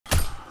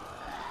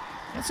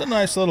That's a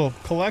nice little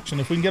collection.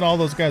 If we can get all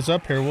those guys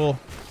up here, we'll...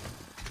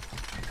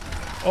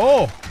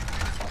 Oh!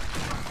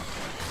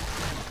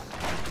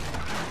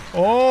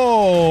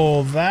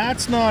 Oh,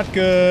 that's not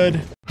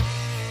good.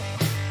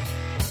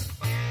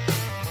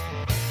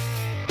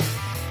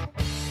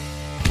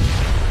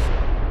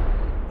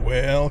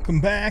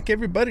 Welcome back,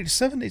 everybody, to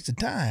 7 Days to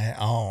Die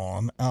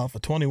on Alpha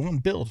 21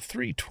 Build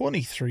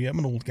 323. I'm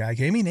an old guy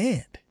gaming,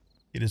 and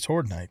it is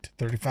Horde Night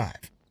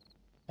 35.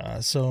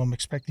 So I'm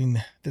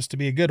expecting this to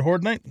be a good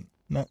Horde night.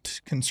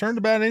 Not concerned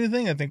about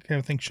anything. I think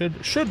everything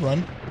should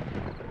run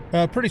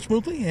pretty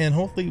smoothly, and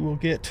hopefully we'll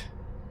get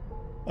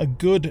a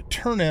good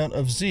turnout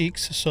of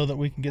Zeeks so that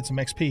we can get some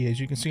XP. As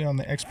you can see on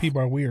the XP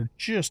bar, we are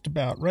just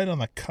about right on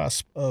the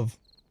cusp of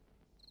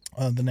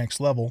the next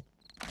level.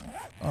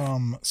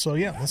 So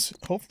yeah,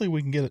 hopefully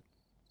we can get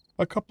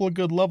a couple of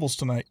good levels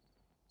tonight.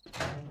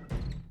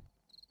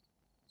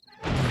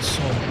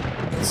 So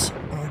let's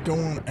go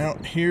on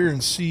out here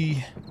and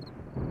see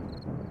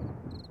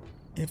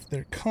if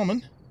they're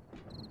coming.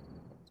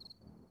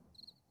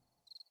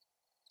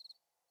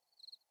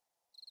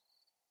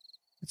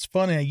 It's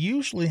funny, I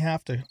usually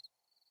have to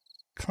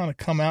kind of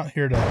come out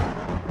here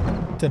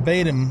to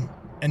bait them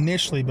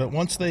initially, but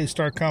once they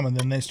start coming,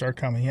 then they start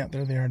coming. Yeah,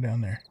 there they are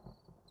down there.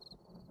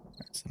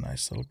 That's a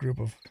nice little group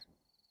of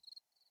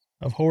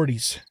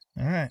Hordes.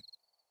 All right.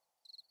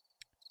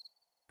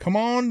 Come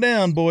on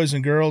down, boys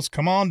and girls.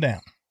 Come on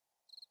down.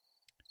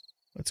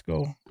 Let's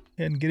go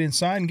ahead and get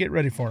inside and get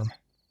ready for them.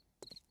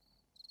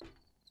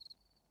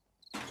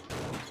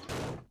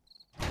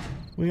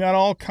 We got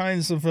all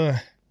kinds of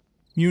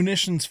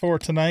munitions for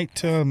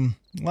tonight.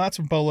 Lots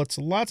of bullets,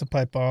 lots of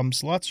pipe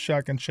bombs, lots of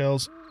shotgun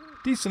shells,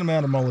 decent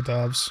amount of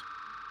Molotovs,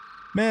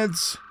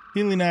 meds,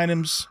 healing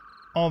items,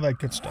 all that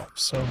good stuff.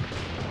 So,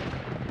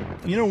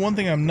 you know, one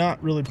thing I'm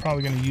not really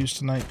probably going to use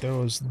tonight,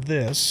 though, is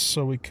this.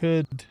 So we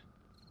could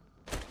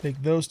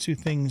take those two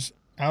things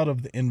out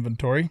of the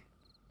inventory.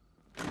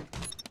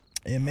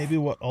 And maybe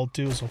what I'll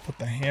do is I'll put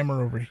the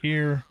hammer over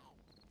here.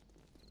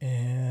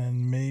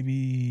 And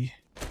maybe...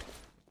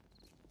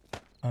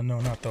 no,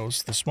 not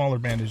those. The smaller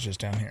bandages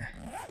down here.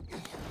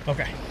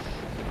 Okay.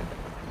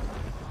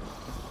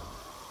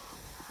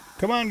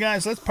 Come on,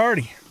 guys. Let's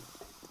party.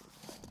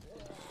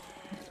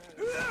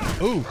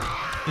 Ooh.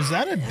 Is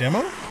that a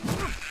demo?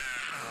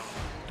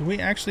 Do we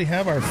actually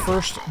have our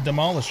first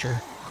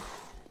demolisher?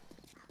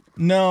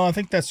 No, I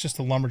think that's just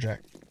a lumberjack.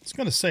 I was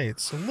going to say,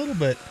 it's a little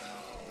bit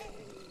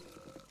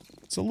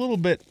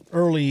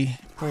early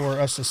for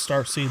us to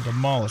start seeing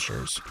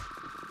demolishers.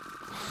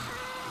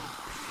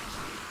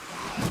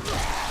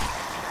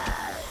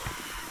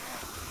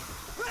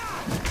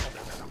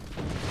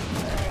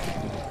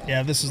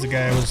 Yeah, this is the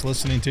guy I was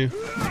listening to.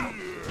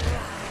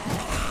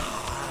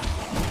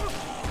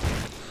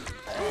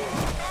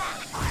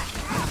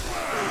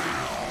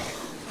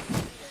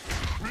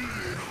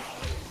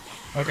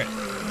 Okay,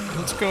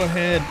 let's go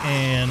ahead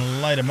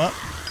and light him up.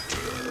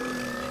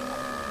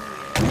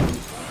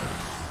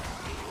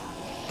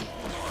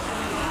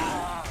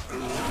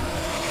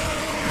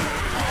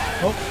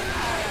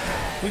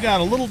 Oh, we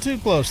got a little too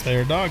close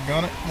there,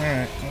 doggone it. All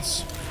right,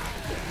 let's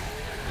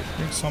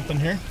drink something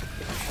here.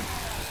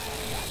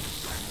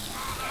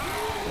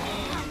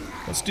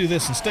 Let's do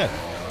this instead.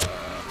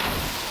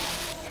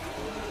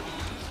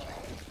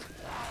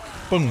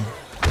 Boom.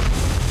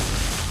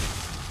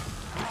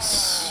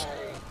 Yes.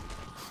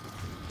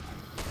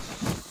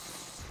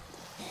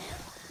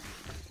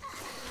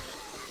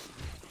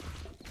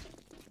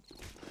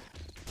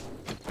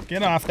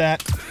 Get off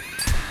that.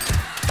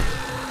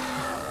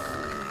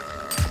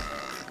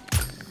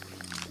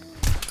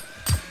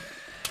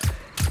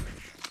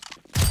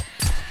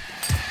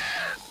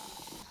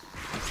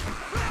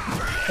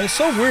 It's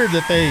so weird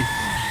that they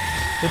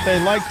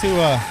like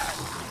to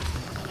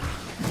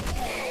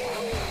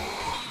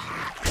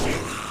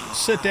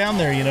sit down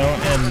there, you know,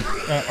 and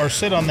or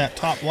sit on that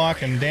top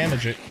block and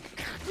damage it.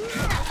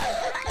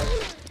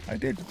 I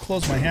did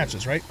close my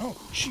hatches, right? Oh,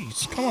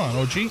 jeez, come on,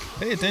 OG,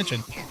 pay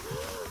attention.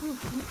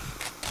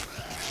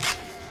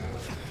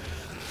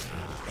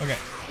 Okay.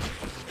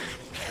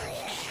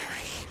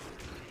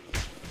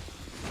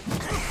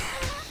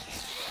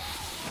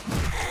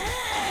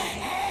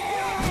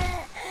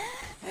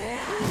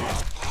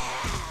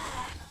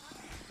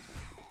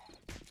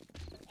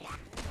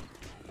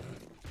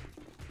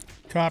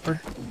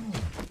 Copper.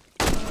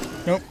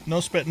 Nope, no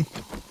spitting.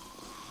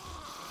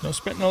 No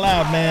spitting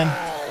allowed, man.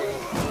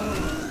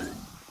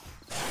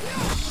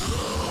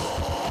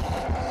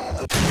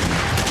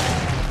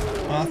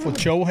 Off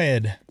with your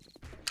head.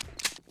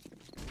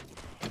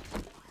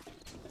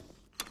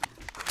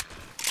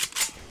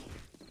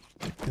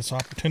 Take this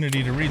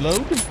opportunity to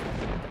reload.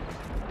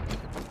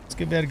 Let's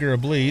give Edgar a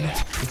bleed.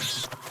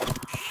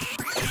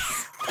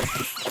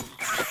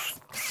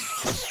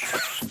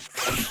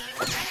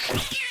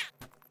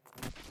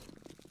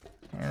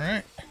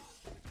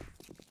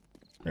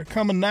 They're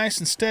coming nice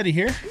and steady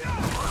here.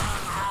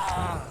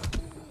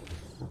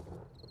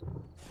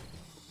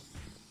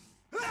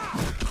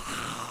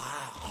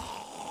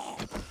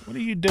 What are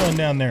you doing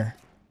down there?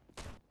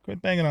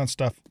 Quit banging on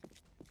stuff.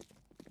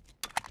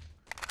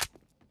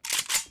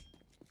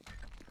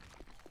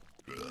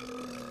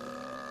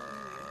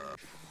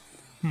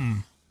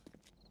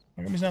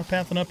 How come he's not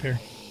pathing up here?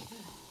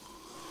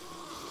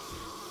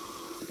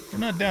 They're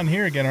not down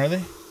here again, are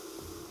they?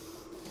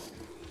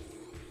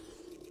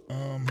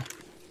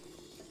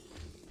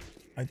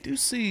 I do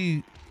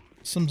see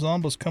some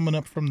zombies coming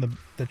up from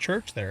the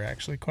church there,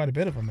 actually. Quite a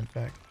bit of them, in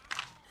fact.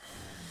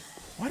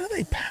 Why do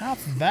they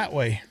path that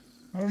way?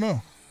 I don't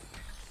know.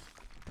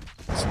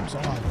 Seems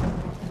odd.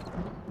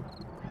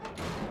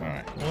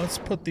 Alright, well, let's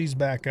put these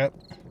back up.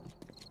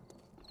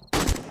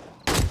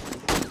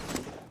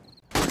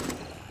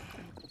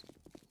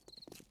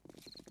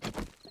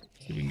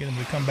 See if we can get them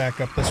to come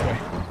back up this way.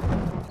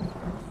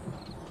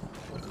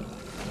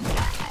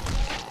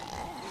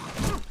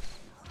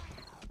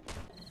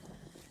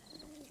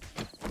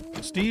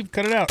 Steve,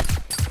 cut it out.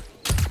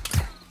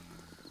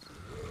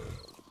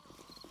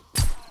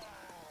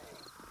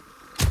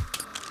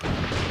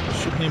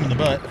 Shoot him in the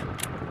butt.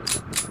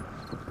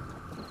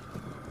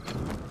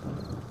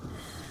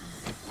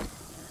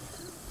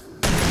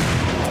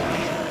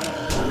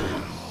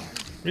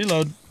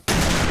 Reload.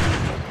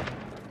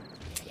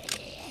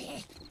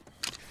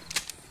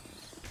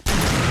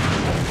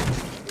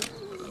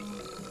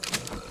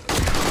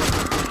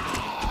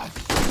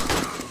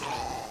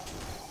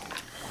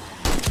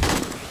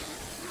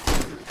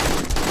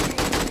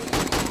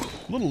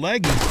 A little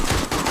laggy.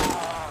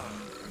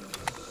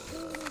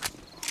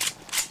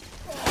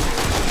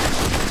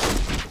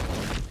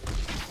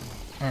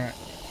 Alright.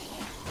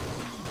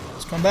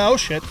 Let's come back. Oh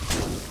shit.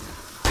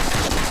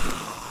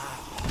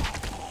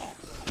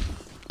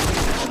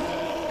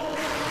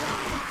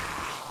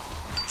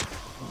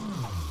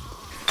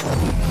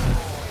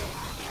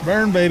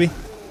 Burn, baby.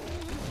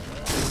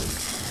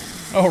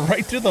 Oh,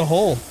 right through the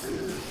hole.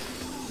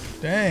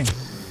 Dang.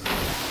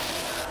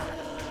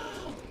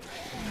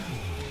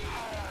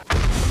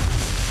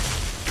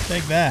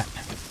 Take that.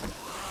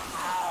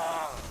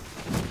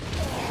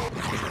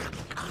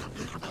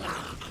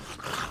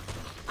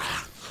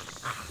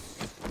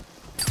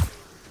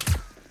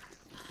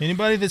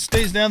 Anybody that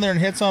stays down there and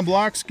hits on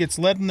blocks gets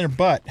lead in their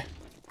butt.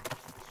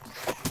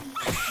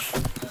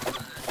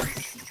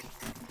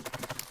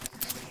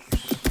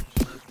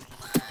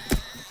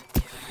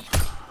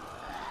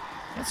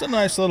 That's a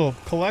nice little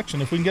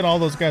collection. If we can get all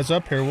those guys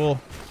up here, we'll...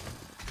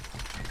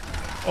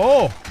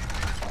 Oh!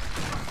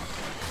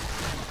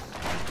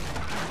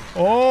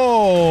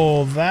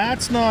 Oh,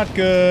 that's not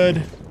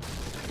good.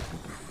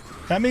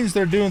 That means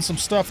they're doing some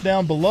stuff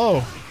down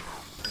below.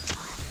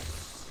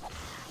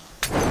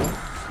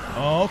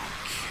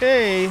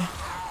 Okay.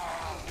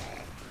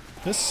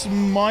 This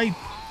might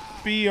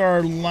be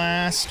our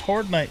last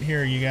Horde night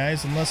here, you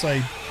guys, unless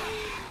I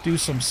do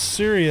some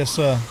serious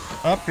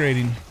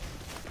upgrading.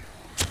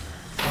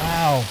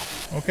 Wow.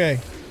 Okay.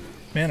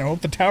 Man, I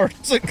hope the tower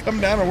doesn't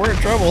come down or we're in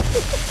trouble.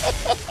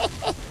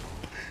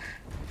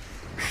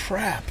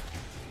 Crap.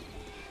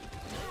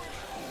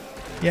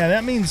 Yeah,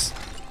 that means...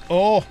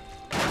 Oh,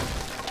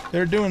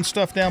 they're doing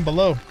stuff down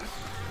below.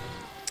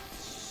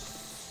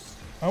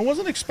 I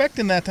wasn't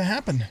expecting that to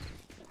happen,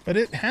 but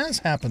it has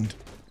happened.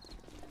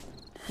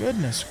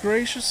 Goodness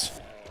gracious.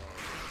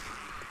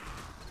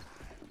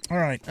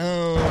 Alright,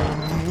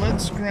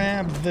 let's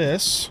grab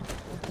this.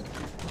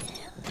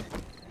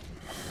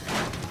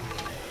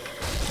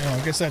 Oh,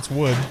 I guess that's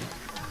wood.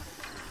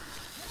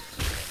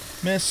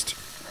 Missed.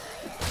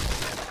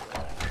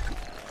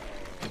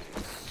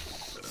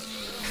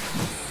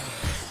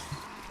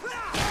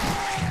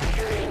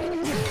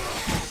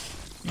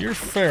 You're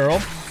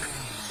feral.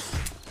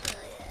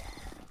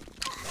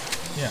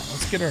 Yeah,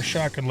 let's get our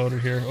shotgun loader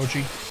here,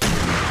 OG.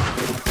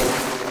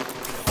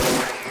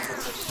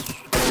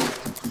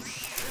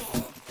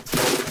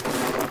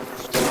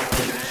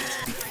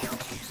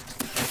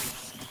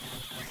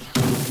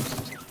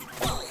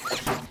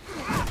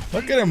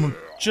 Look at him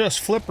just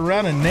flip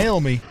around and nail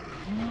me.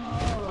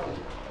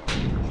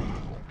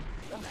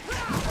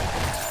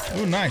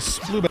 Ooh, nice.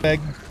 Blue bag.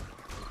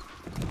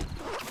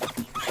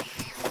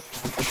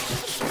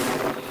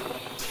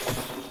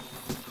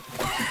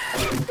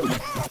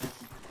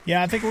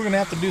 Yeah, I think we're going to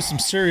have to do some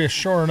serious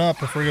shoring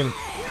up if we're going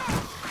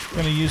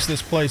to use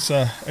this place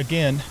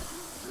again,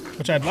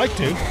 which I'd like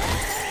to.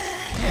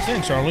 Oh,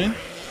 thanks, Arlene.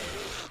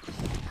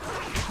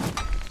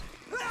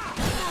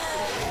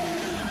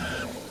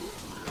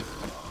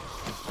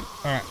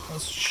 Alright,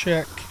 let's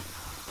check.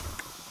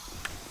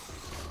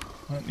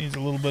 That needs a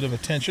little bit of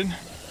attention.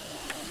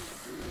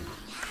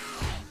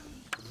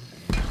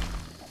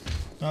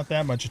 Not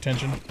that much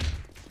attention.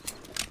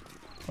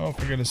 Oh,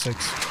 for goodness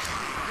sakes.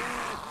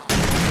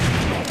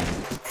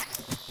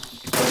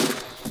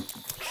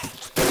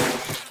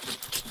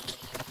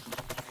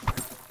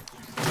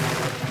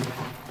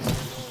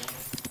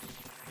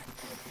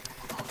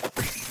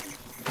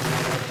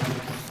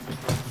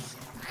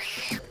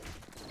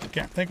 Okay,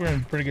 I think we're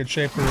in pretty good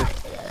shape for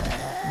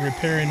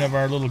repairing of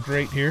our little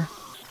grate here.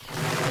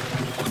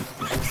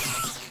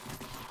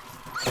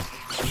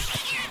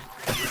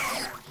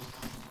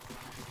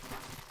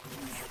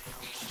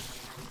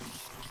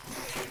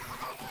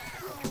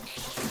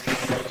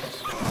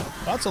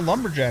 Lots of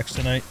lumberjacks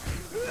tonight.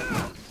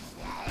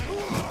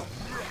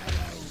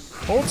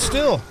 Hold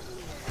still.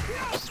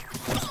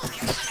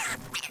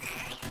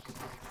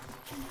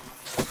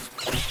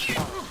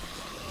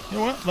 You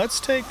know what?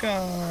 Let's take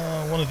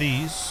one of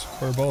these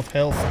for both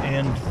health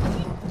and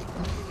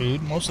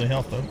food. Mostly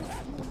health, though.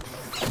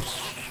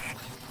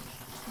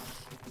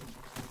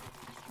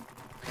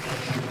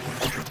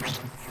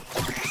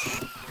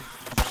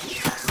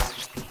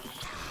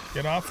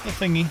 Get off the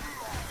thingy.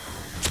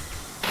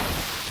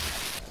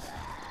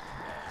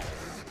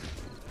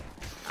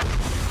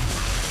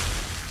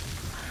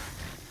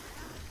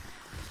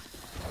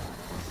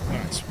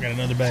 Nice, we got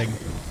another bag.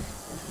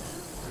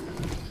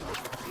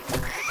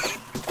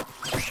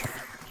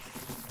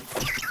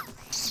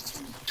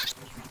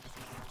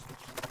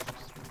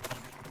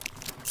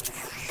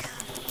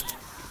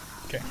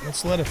 Okay,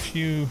 let's let a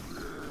few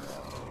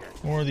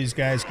more of these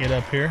guys get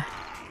up here.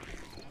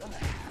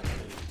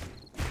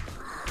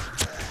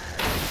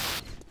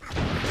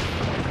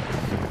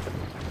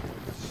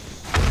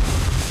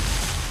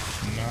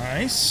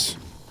 Nice.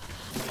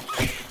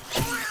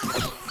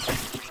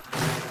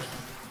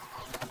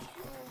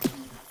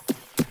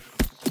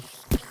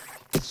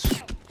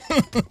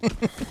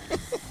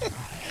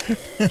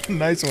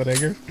 Nice one,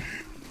 Edgar.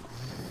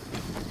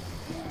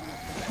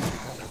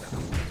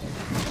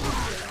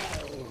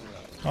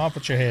 Off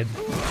with your head.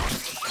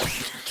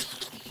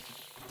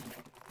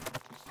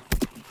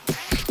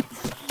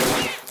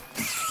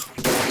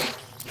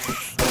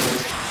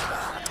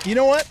 You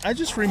know what? I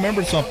just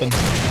remembered something.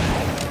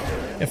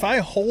 If I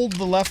hold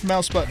the left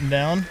mouse button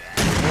down,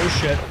 oh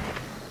shit,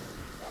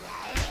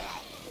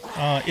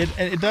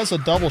 it does a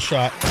double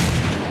shot.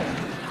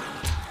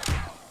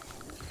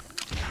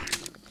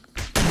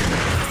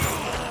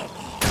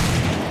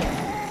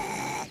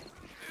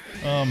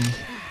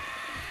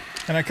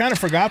 And I kind of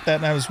forgot that,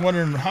 and I was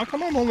wondering, how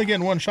come I'm only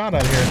getting one shot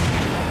out of here?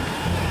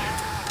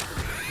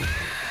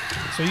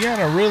 So you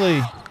gotta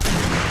really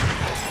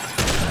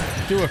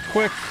do a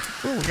quick...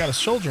 Ooh, we got a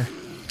soldier.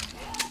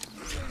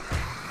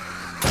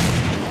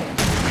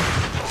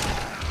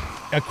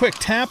 A quick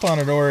tap on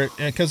it, or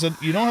because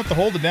you don't have to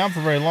hold it down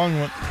for very long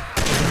when it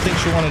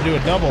thinks you want to do a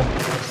double.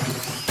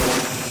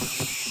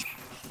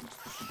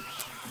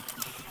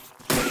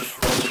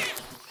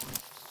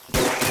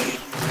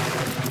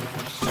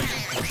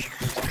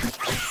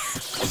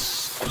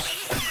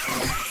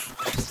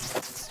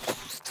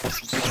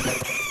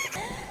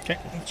 Okay,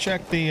 let's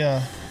check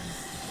the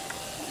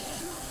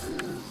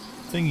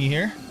thingy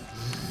here.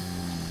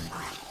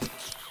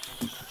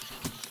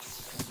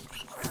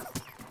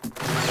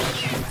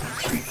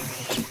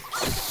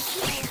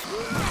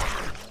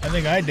 I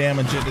think I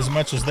damage it as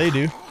much as they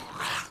do,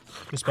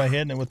 just by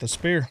hitting it with the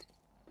spear.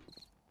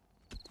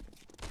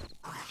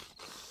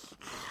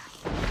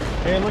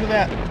 Hey, look at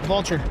that,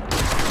 vulture.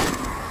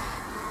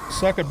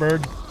 Suck it,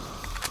 bird.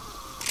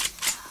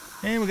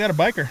 Hey, we got a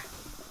biker.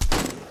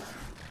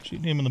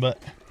 Shooting him in the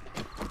butt.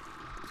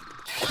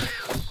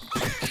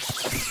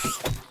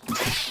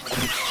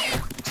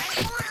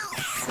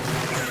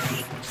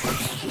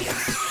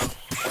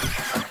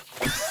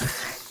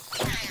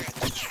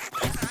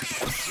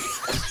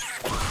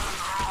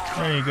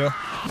 There you go.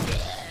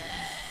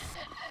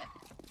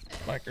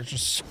 Bikers are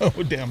so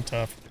damn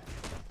tough.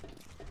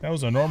 That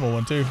was a normal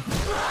one too.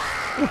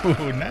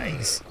 Ooh,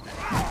 nice.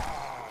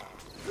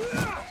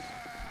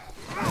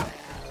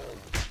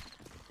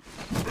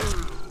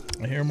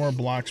 I hear more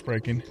blocks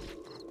breaking.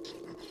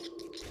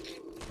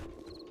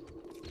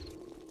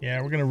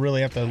 Yeah, we're gonna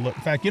really have to look.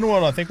 In fact, you know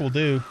what I think we'll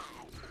do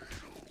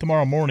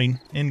tomorrow morning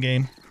in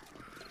game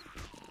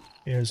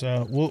is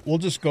we'll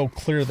just go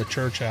clear the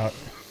church out.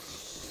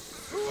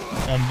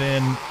 And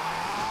then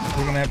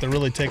we're going to have to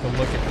really take a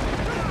look at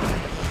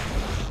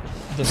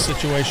the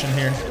situation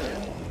here.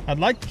 I'd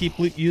like to keep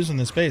using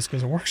this base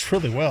because it works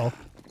really well.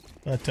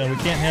 But we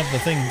can't have the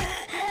thing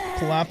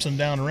collapsing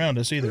down around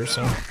us either,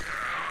 so...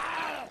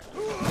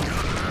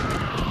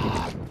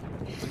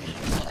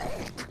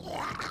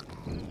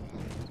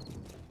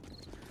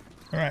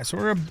 Alright, so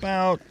we're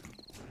about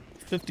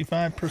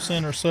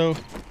 55% or so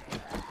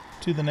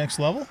to the next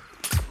level.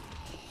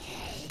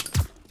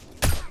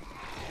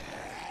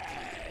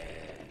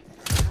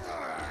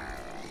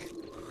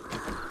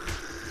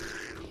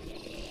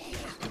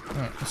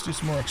 Alright, let's do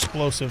some more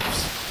explosives.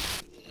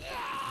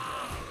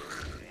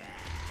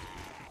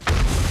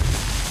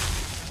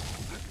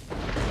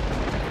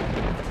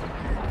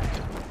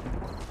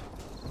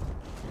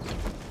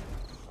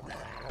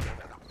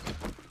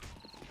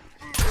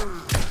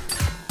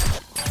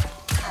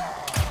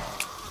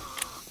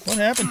 What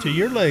happened to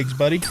your legs,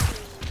 buddy?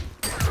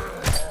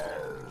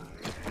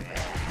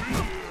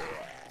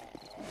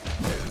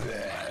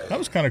 That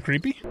was kind of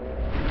creepy.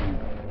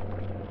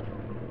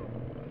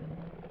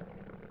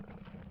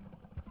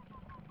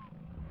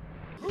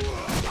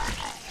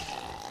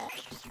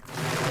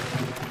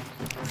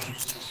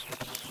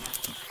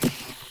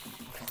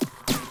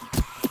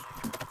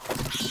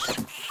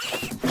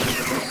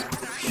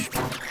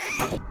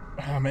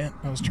 Oh man,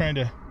 I was trying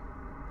to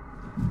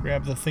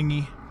grab the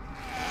thingy.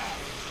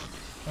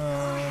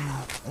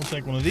 We'll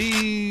take one of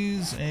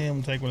these, and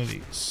we'll take one of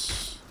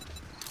these.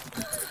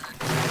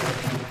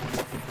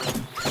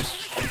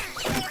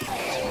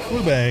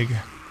 Blue bag.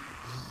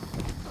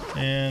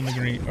 And the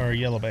green, or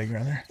yellow bag,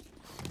 rather.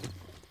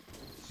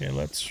 Okay,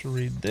 let's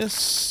read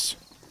this.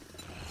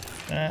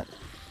 That.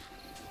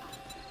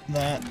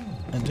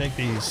 And take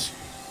these.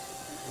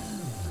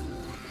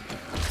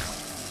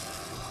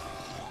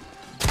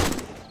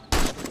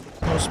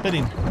 No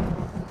spitting.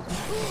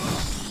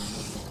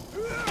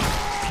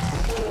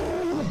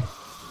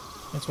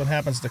 That's what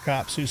happens to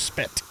cops who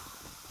spit.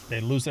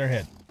 They lose their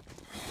head.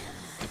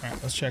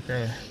 Alright, let's check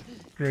our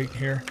grate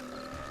here.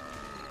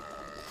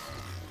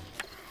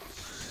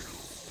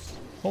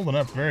 Holding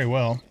up very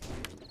well.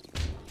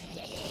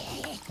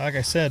 Like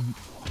I said,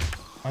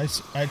 I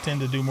tend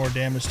to do more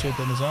damage to it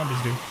than the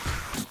zombies do.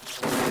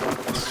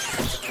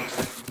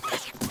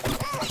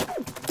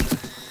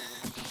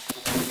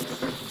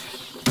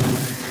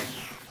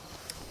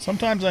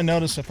 Sometimes I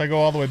notice if I go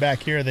all the way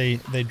back here, they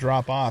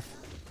drop off.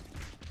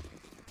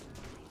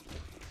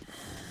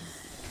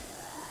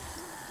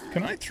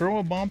 Can I throw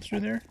a bomb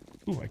through there?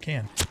 Ooh, I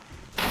can.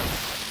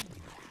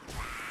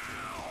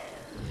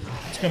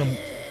 It's gonna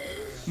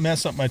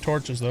mess up my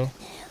torches, though.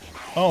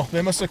 Oh,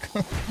 they must have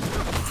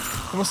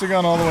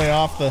gone all the way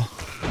off the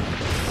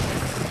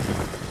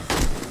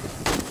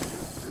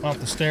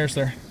stairs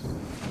there.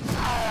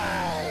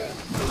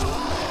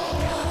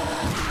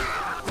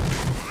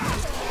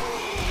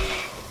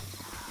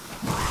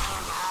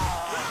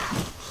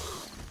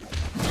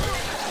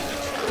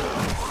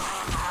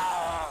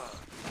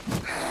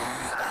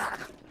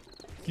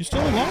 You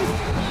still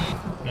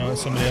alive? No,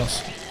 that's somebody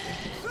else.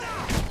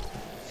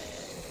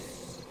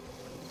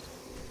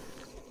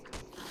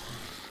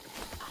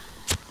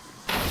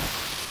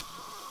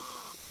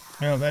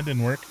 No, that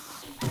didn't work.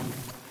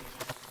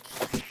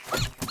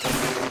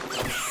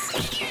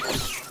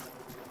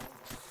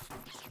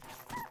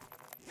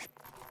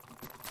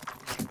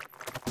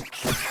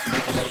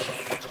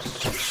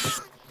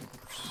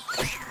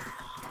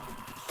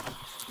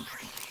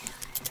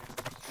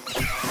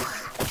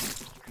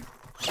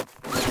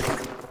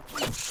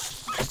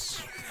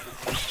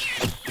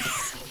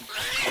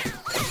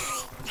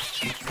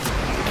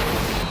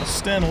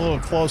 Stand a little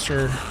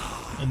closer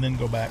and then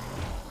go back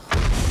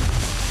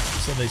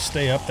so they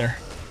stay up there.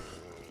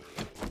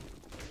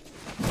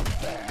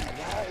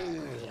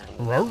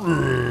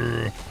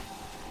 Rawr.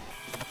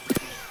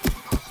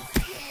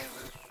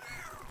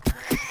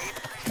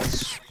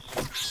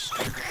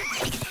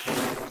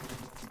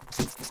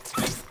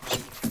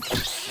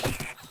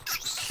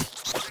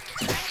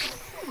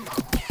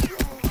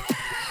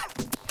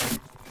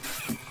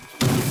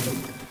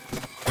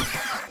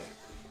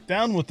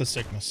 Down with the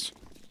sickness.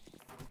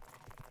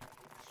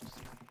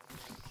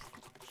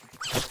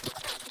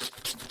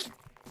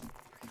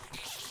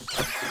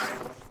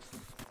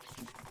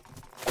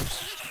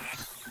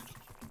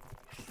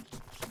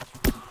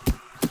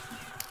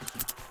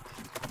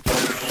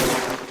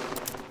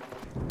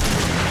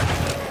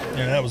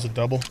 Yeah, that was a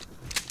double.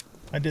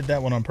 I did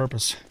that one on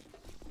purpose.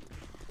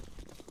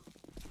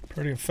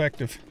 Pretty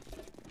effective.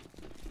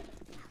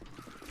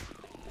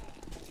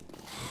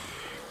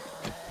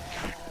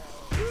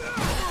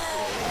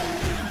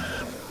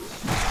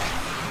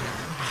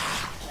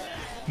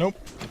 Nope.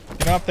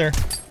 Get out there.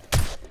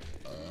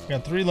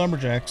 Got 3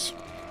 lumberjacks.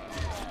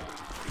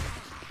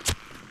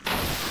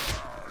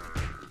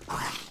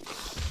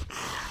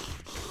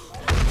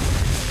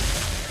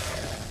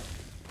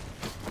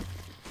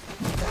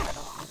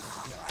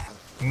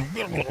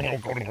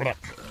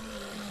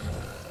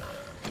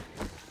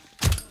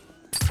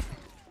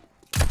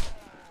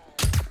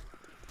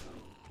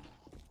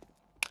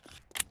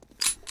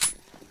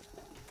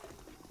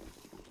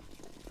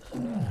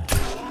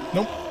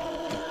 Nope.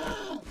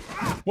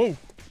 Whoa.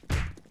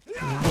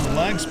 There's a little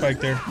lag spike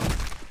there.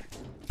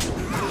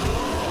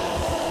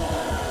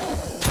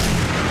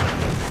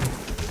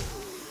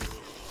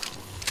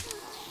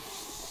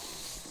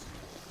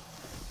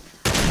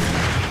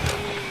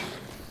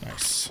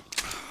 Nice.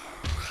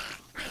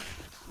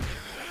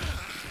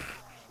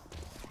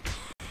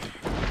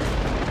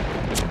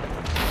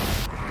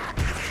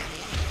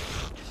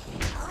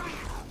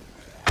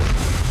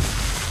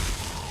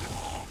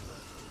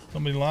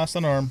 Somebody lost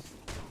an arm.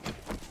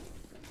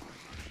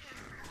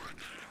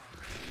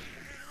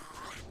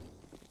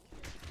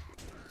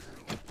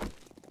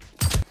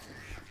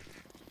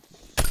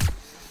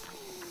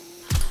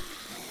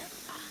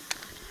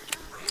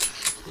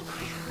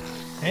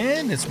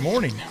 And it's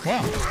morning. Wow.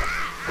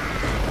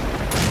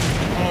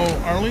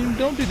 Oh, Arlene,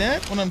 don't do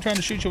that when I'm trying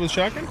to shoot you with a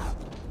shotgun.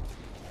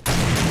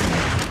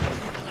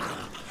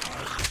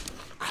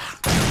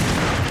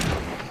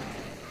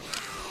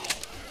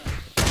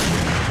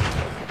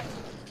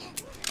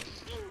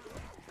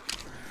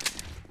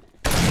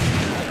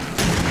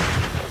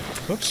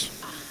 Whoops.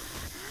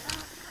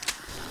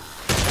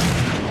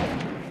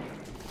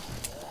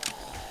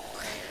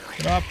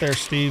 Get off there,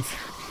 Steve.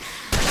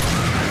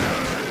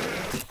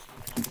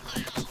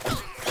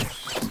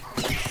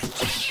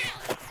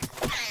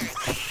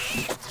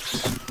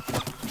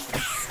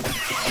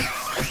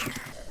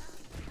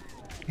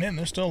 Man,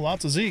 there's still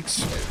lots of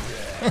Zeeks.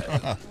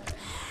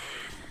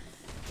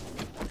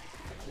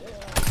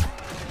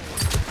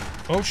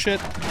 Oh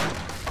shit.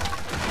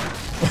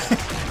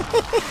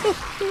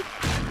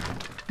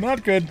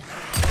 Not good.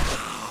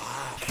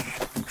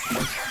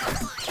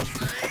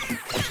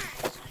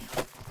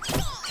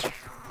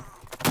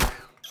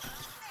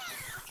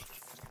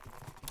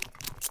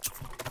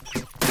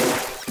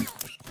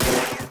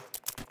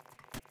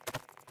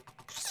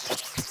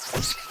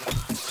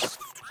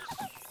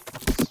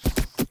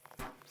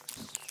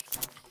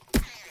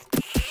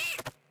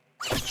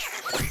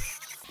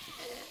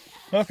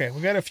 Okay,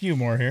 we got a few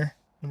more here,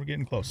 and we're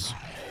getting close.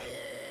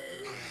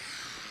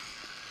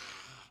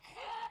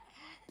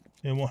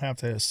 And we'll have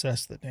to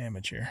assess the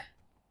damage here.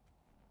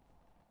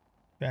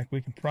 In fact,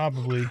 we can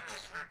probably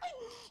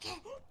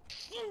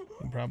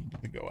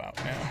go out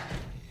now.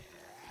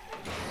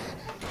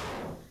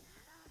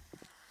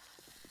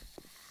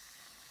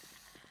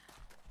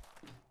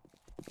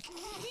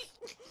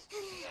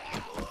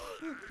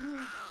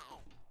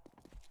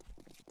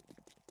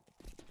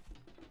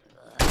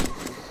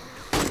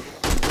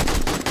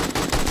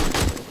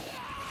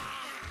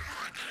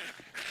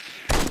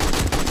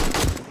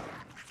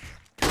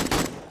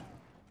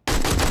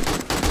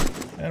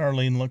 That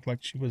Arlene looked like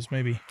she was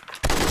maybe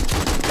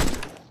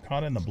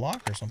caught in the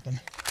block or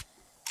something.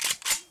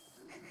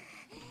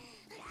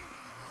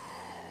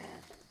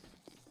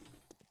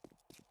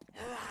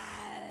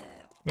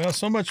 Well,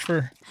 so much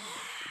for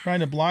trying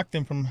to block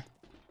them from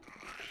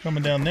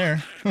coming down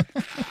there.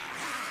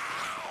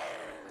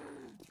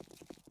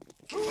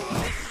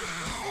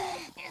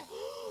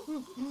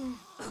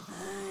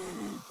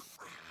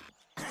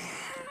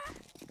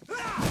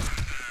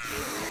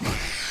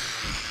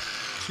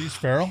 She's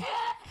feral.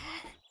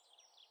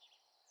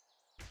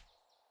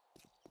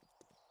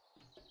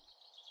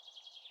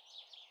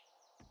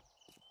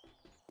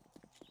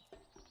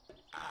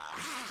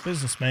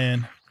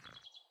 Businessman.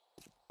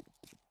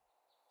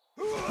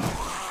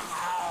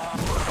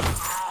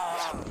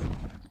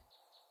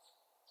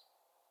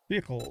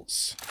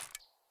 Vehicles.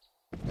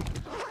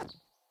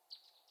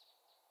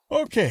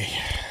 Okay,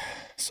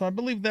 so I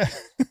believe that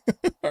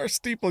our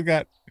steeple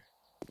got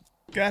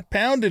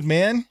pounded,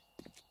 man.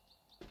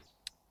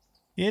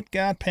 It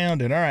got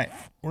pounded. All right,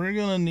 we're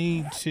gonna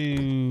need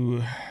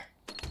to.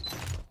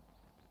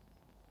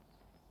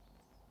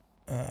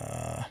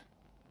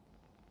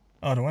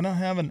 Oh, do I not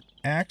have an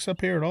axe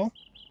up here at all?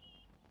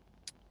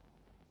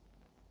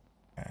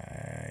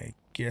 I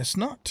guess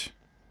not.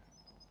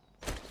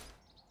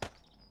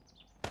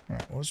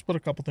 Alright, well, let's put a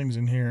couple things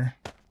in here.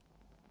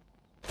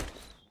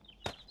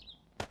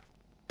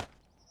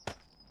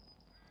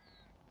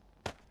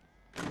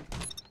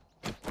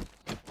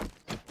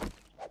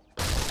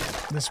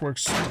 This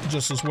works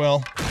just as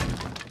well.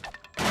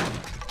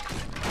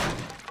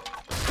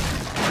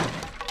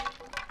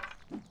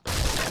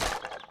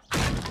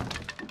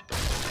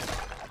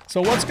 So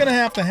what's going to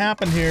have to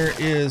happen here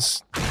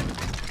is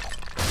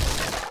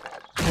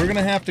we're going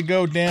to have to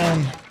go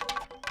down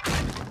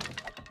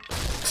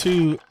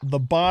to the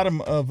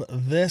bottom of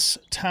this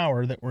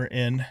tower that we're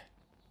in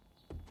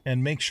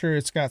and make sure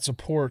it's got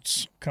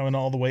supports coming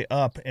all the way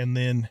up, and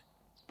then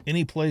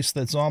any place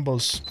that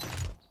zombos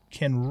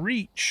can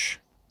reach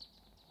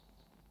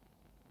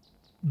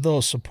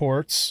those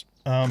supports,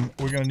 we're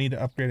going to need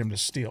to upgrade them to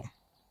steel.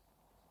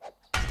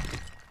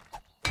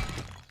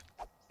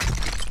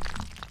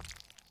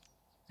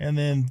 And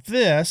then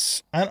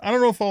this, I don't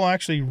know if I'll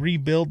actually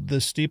rebuild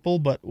the steeple,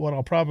 but what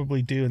I'll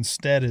probably do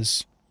instead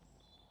is,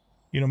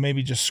 you know,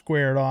 maybe just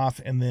square it off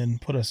and then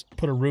put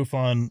a roof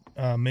on,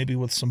 maybe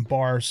with some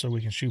bars so we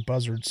can shoot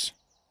buzzards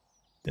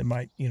that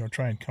might, you know,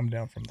 try and come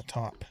down from the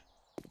top.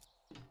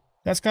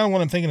 That's kind of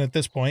what I'm thinking at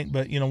this point,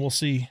 but, you know, we'll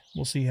see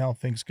how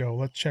things go.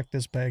 Let's check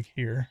this bag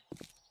here.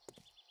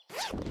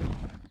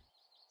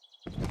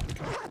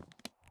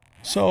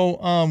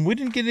 So, we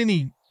didn't get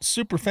any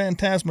super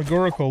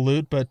phantasmagorical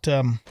loot, but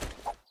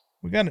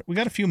we got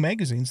a few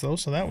magazines though,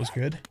 so that was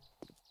good.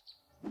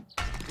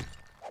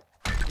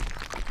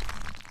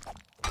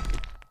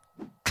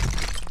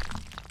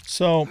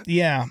 So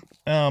yeah,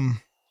 I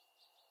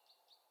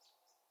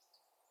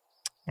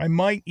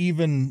might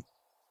even,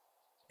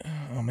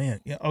 oh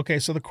man, yeah, okay,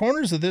 so the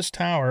corners of this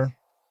tower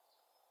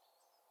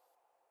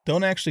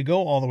don't actually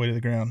go all the way to the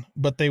ground,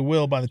 but they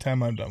will by the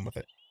time I'm done with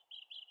it.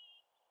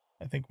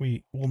 I think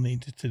we will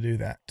need to do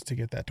that to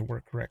get that to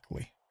work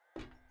correctly.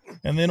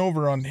 And then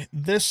over on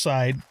this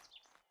side,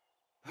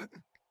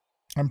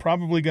 I'm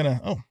probably going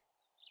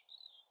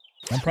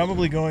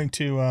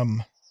to,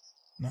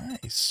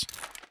 nice.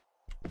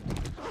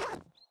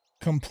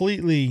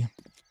 Completely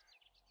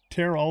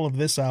tear all of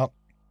this out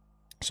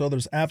so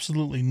there's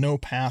absolutely no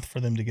path for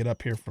them to get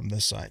up here from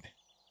this side.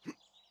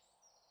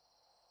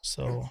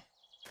 So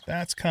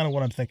that's kind of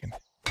what I'm thinking.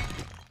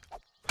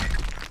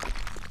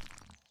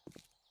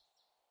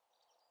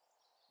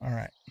 All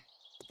right.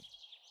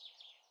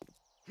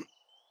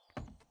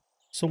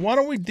 So why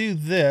don't we do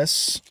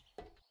this?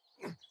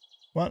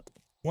 Why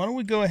don't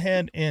we go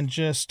ahead and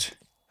just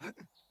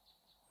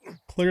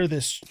clear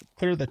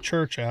the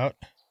church out?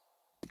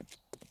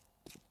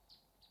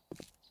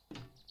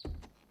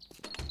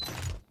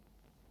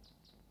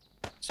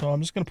 So I'm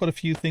just going to put a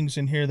few things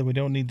in here that we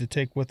don't need to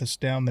take with us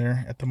down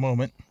there at the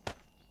moment,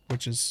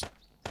 which is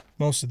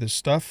most of this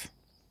stuff.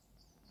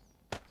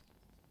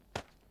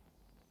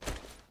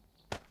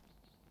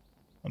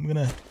 I'm going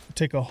to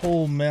take a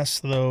whole mess,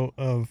 though,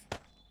 of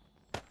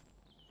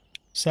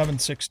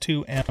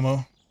 7.62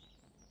 ammo,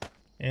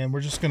 and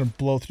we're just going to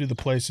blow through the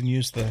place and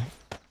use the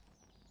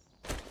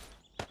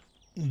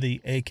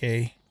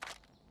AK.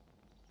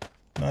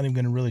 Not even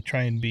going to really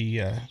try and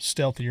be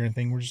stealthy or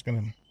anything. We're just going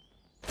to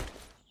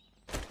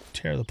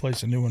tear the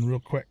place a new one real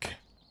quick.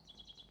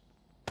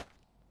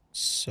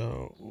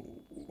 So,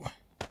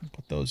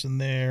 put those in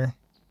there.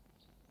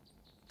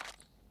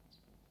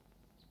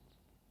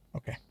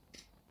 Okay.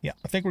 Yeah,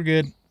 I think we're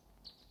good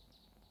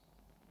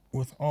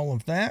with all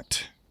of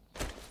that.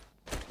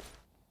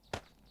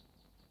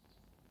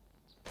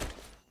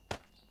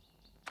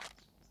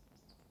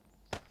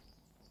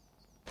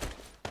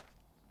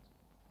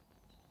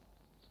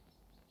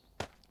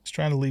 Just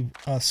trying to leave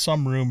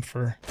some room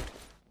for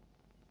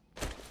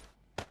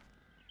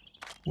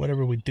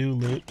whatever we do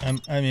loot.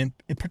 I mean,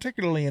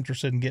 particularly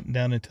interested in getting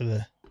down into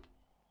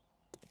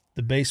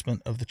the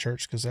basement of the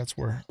church, because that's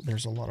where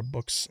there's a lot of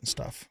books and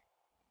stuff.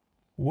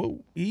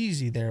 Whoa,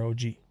 easy there,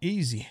 OG,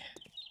 easy.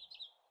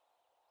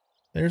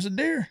 There's a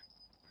deer.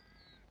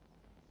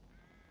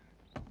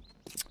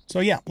 So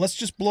yeah, let's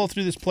just blow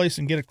through this place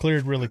and get it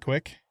cleared really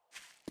quick.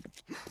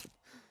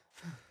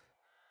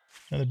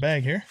 Another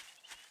bag here.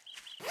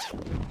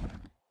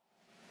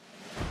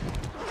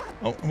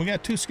 Oh, and we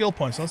got 2 skill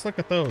points. Let's look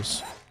at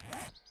those.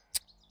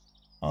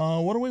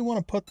 What do we want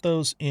to put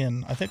those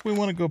in? I think we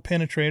want to go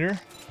penetrator.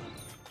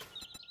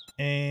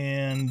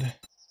 And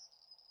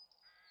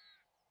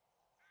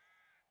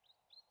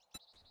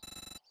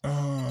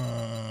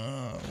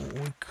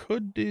we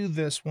could do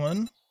this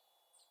one.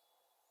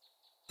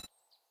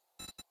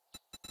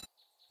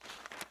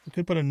 We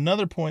could put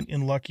another point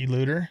in Lucky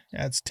Looter.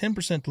 Adds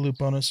 10% to loot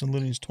bonus and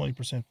looting is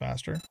 20%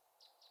 faster.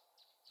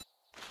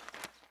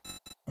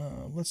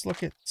 Let's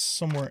look at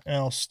somewhere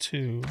else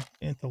too.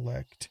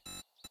 Intellect.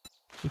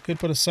 We could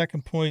put a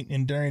second point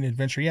in Daring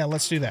Adventure. Yeah,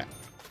 let's do that.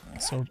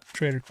 So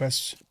trader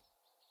quests,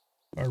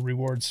 our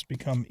rewards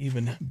become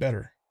even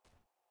better.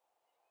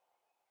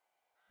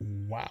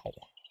 Wow.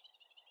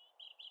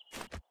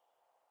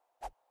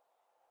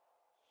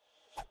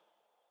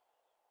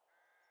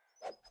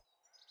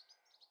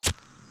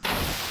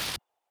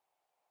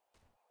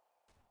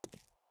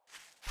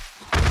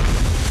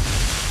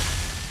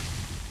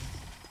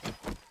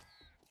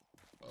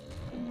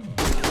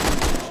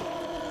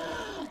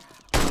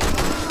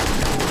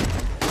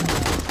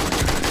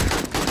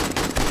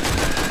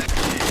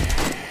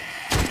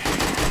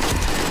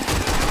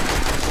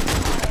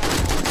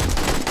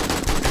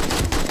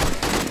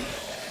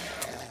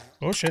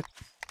 Oh shit.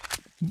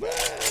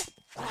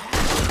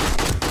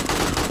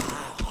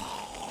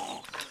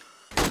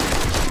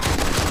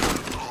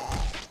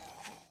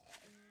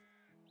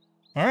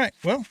 Alright,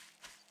 well,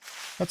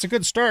 that's a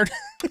good start.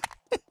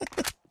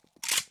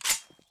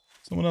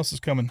 Someone else is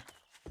coming.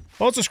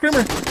 Oh, it's a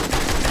screamer!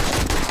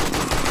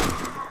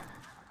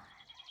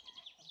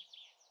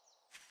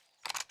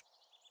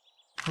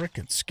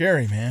 Frickin'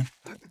 scary, man.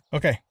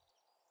 Okay.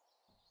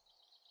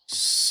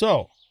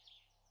 So,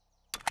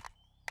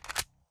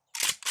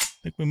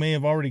 I think we may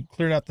have already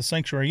cleared out the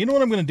sanctuary. You know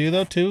what I'm going to do,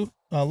 though, too?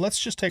 Let's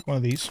just take one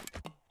of these.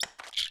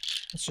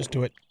 Let's just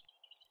do it.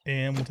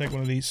 And we'll take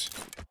one of these.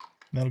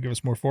 That'll give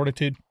us more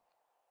fortitude.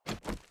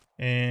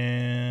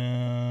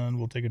 And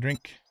we'll take a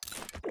drink.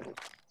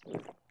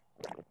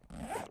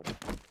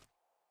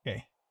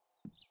 Okay.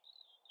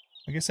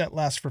 I guess that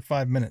lasts for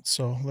 5 minutes,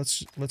 so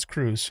let's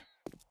cruise.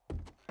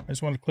 I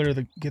just want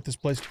to get this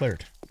place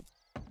cleared.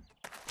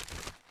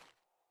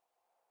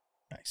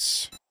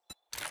 Nice.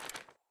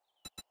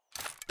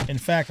 In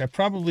fact, I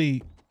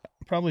probably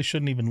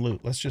shouldn't even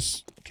loot. Let's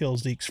just kill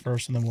Zeke's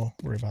first, and then we'll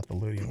worry about the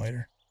looting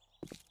later.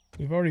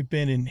 We've already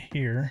been in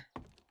here.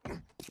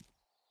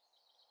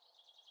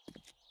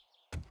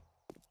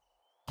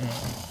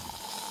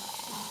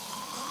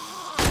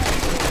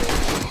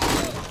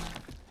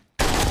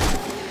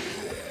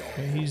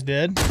 Okay, he's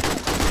dead.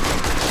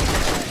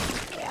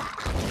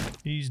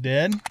 He's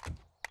dead.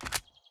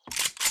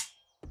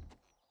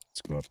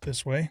 Let's go up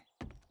this way.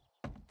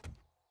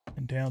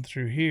 And down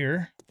through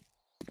here.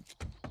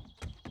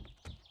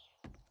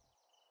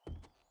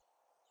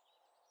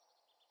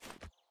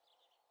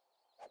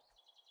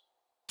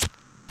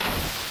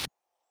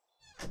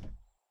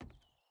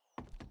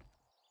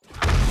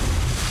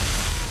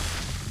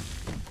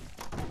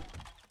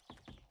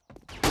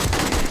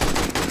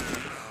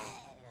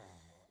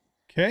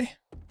 Okay,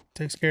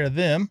 takes care of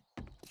them.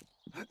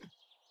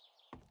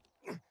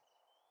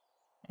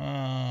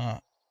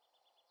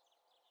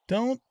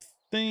 Don't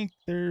think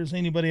there's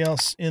anybody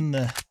else in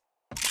the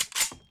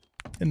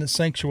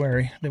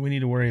sanctuary that we need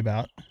to worry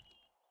about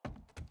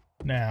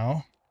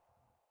now.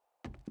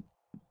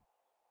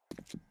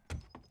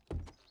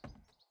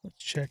 Let's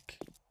check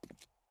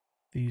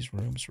these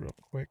rooms real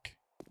quick.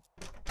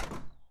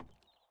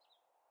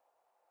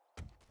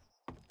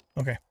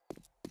 Okay,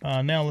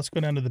 now let's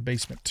go down to the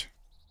basement.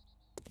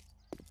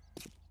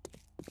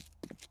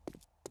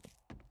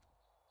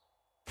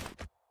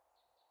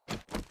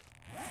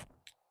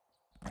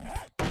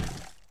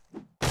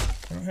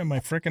 don't have my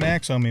frickin'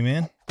 axe on me,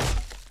 man.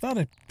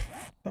 Thought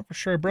for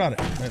sure I brought it,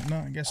 but no,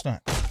 I guess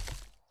not.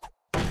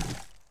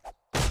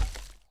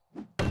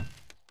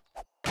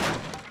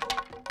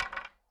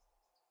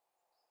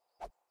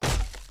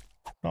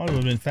 Probably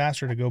would have been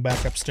faster to go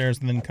back upstairs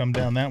and then come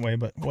down that way,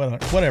 but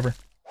whatever.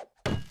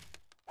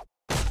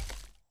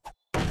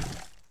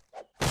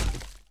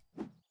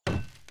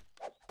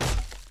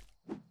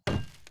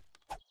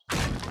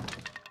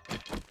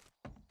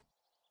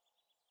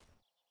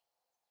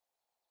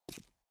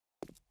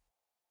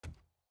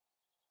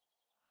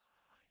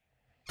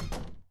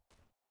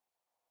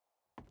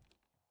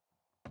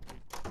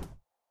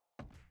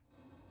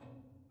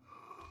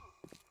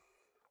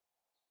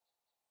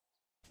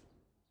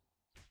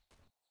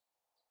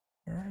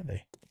 Where are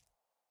they?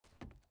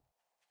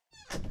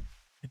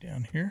 They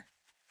down here?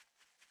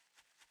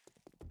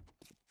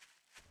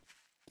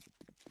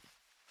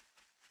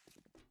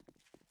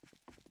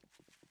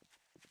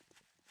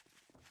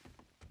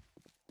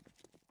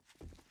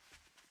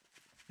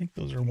 I think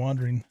those are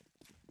wandering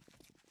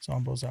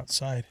zombos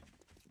outside.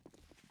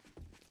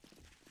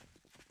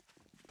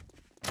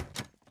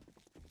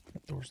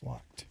 That door's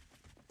locked.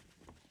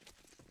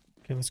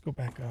 Okay, let's go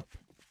back up.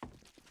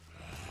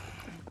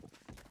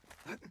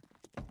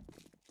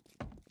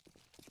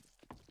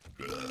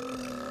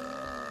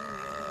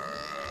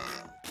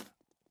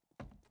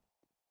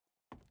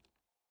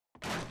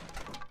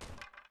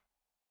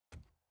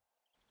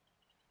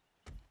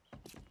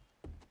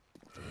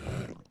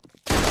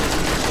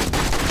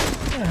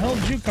 Where the hell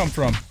did you come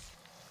from?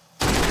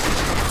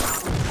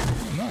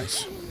 Oh,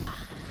 nice.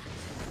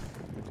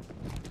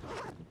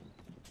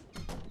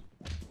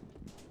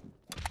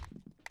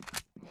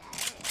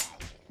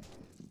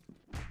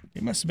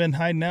 He must have been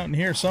hiding out in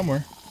here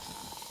somewhere.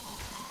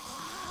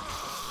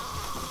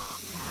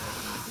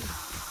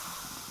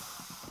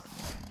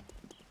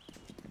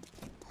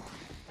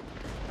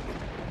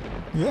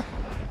 Yeah.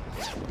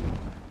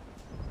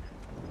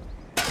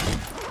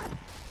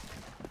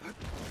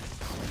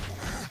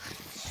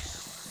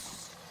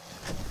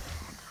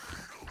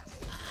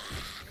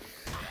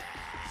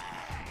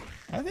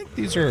 I think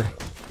these are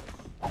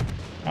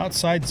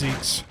outside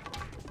Zeeks.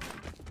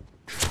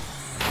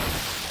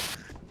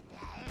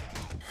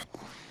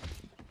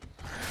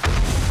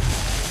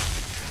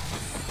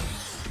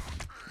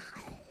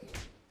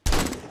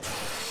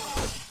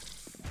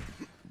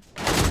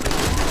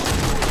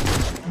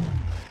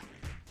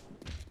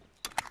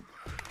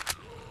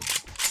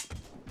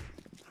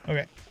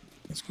 Okay,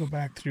 let's go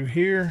back through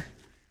here.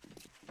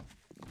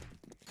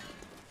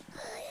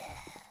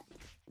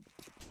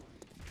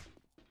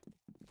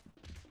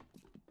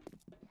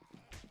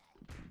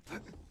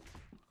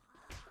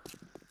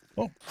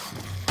 Oh.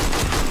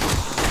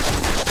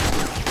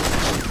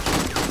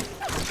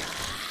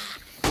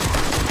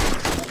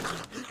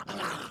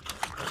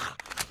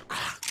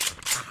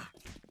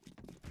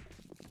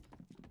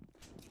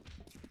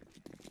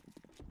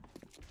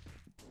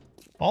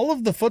 All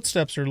of the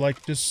footsteps are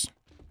like just...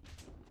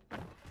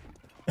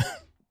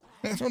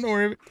 I don't know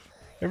where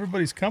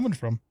everybody's coming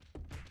from.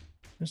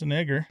 There's an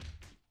egger.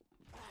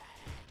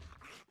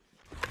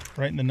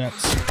 Right in the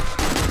nuts.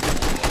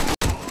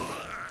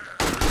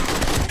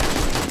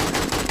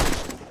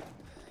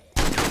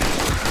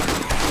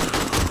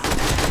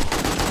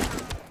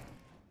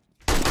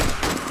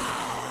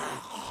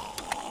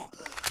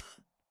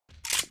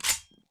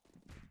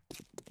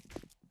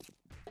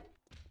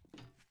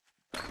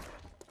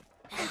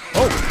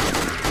 Oh!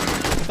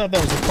 I thought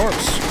that was a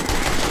corpse.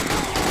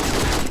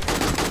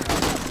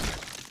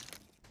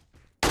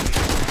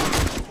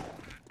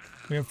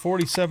 We have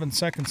 47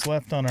 seconds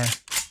left on our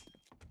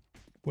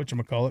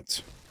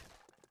whatchamacallits.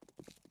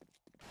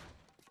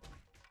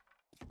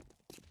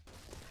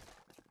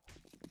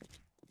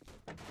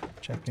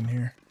 Check in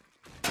here.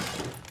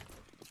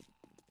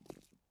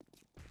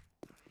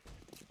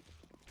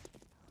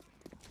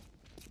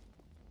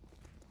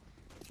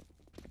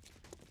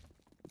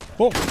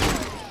 Whoa!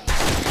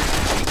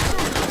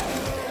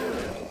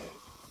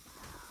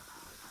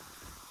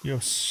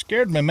 You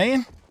scared me,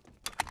 man.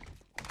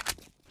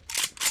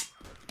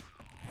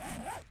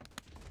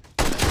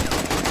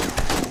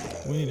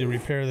 We need to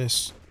repair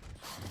this.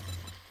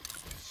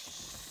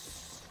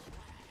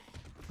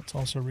 Let's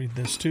also read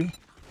this too.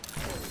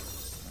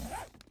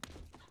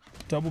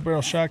 Double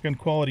barrel shotgun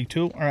quality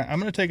tool. Alright, I'm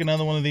going to take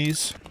another one of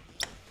these,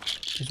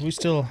 because we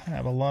still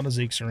have a lot of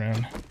Zeeks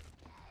around.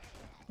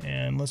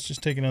 And let's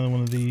just take another one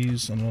of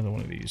these and another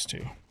one of these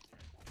too.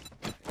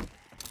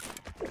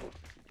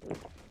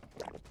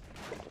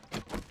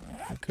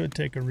 I could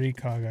take a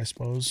recog, I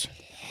suppose.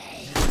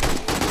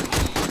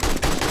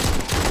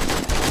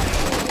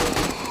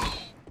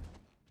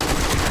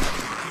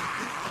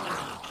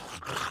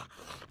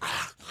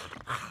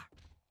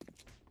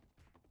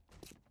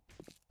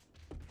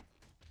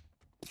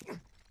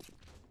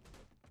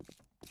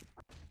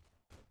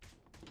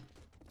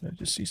 Did I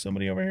just see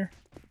somebody over here?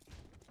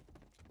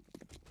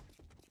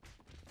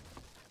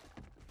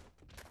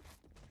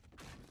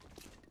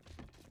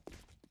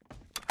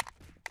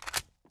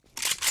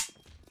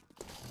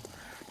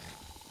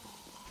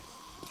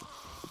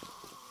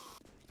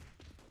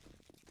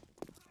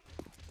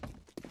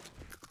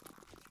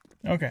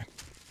 Okay.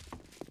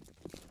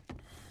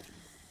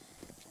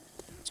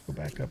 Let's go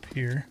back up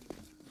here.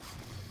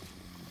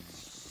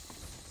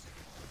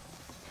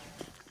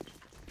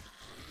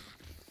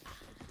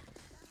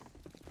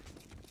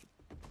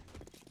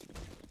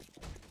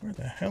 Where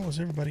the hell is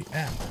everybody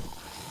at?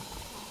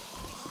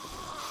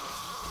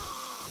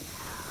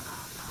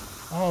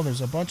 Oh,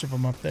 there's a bunch of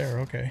them up there.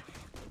 Okay.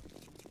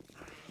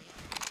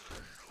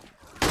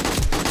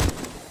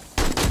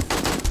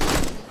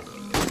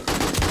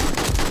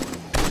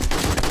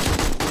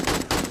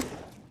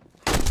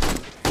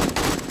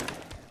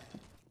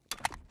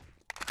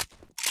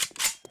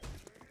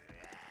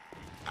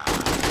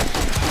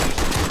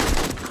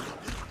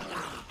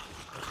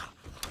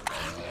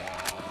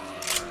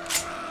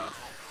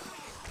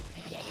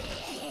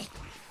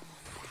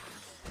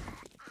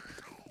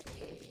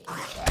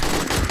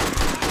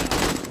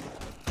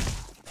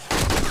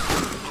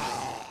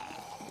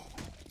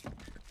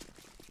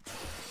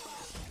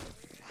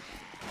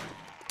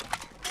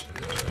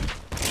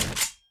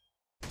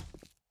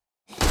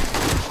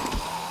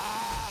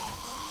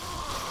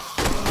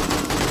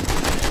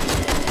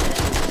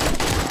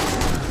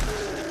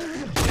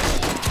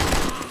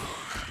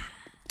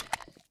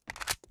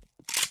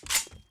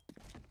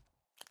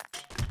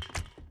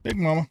 Big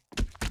mama.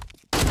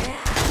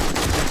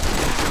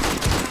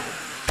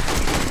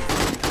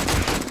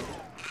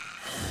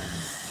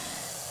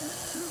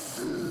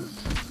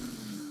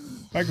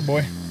 Biker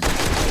boy.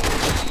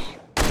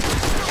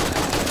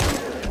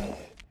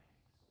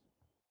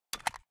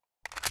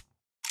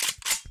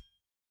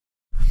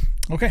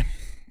 Okay.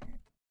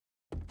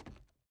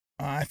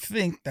 I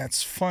think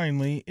that's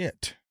finally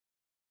it.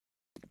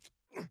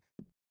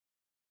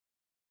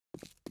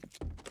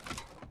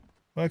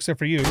 Well, except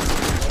for you.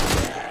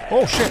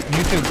 Oh shit,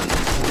 you too.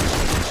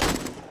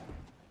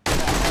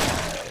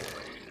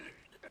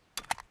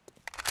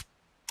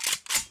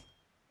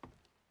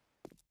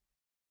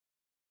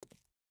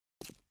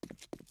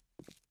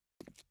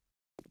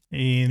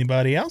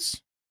 Anybody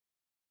else?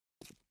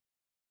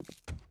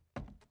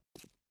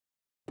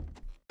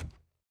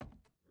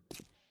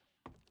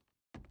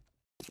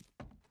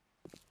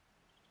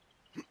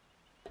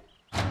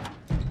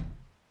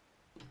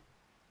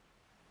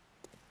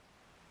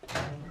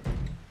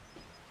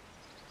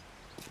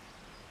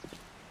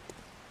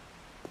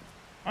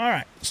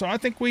 Alright, so I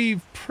think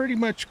we've pretty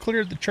much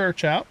cleared the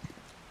church out.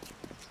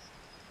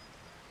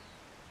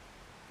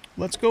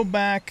 Let's go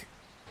back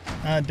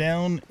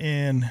down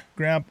and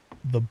grab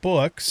the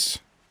books.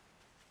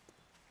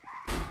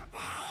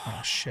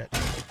 Oh, shit.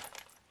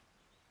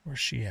 Where's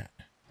she at?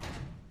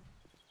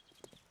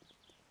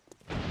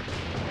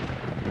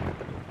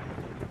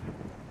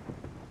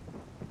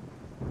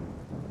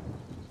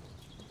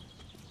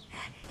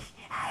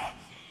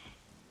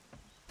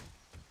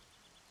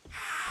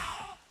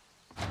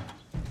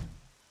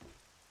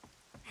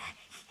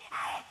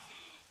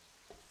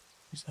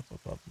 She's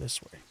up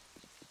this way.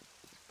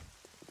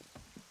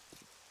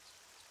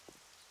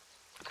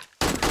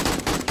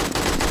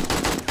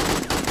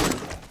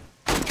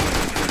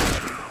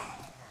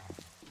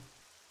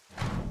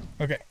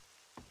 Okay.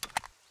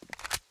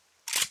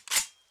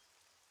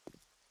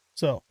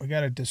 So, we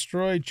got a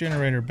destroyed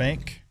generator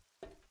bank.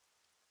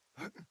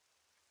 I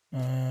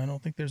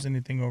don't think there's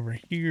anything over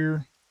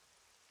here.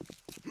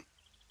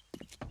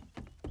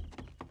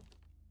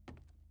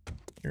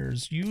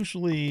 There's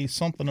usually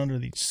something under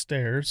these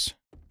stairs.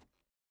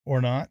 Or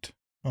not.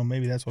 Oh,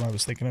 maybe that's what I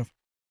was thinking of.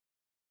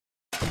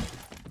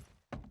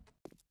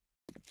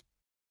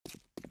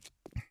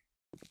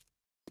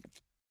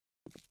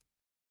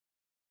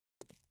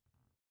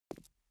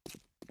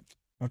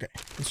 Okay,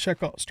 let's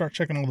start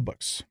checking all the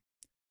books.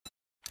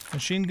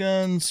 Machine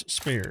guns,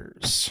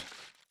 spares.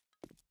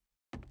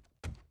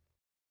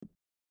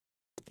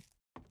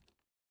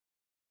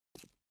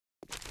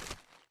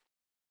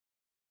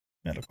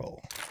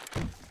 Medical.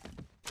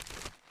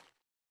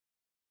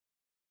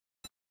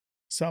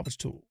 Salvage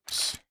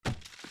tools.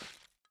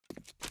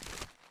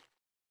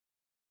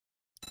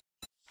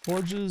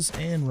 Forges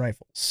and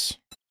rifles.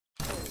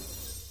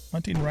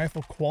 Hunting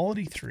rifle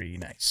quality 3.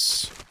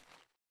 Nice.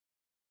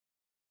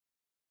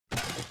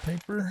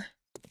 Paper.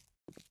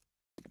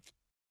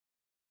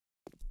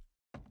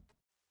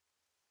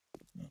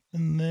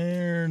 Nothing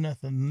there,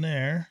 nothing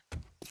there.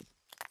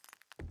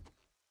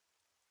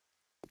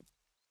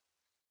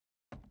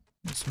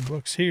 There's some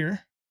books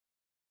here.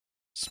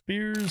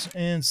 Spears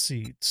and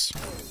seeds.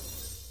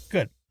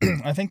 Good.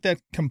 I think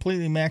that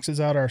completely maxes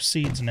out our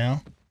seeds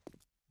now.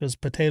 Because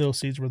potato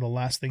seeds were the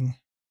last thing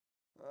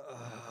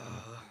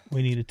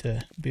we needed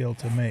to be able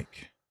to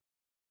make.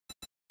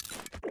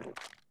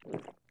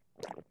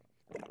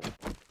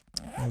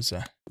 Those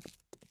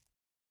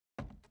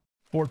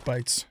Fort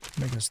bites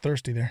making us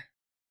thirsty there.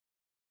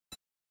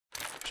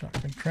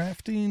 Shotgun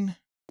crafting.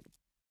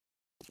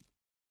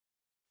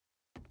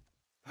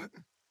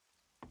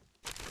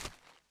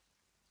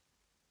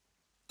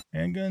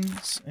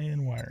 Handguns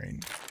and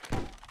wiring.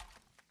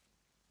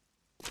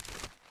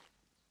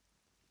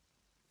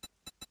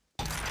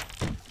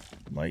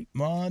 Light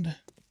mod.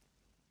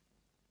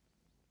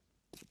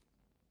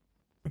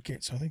 Okay,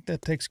 so I think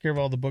that takes care of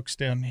all the books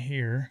down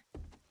here.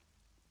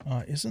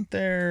 Isn't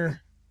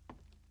there...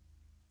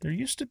 There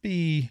used to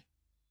be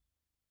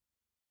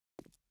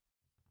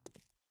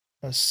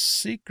a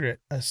secret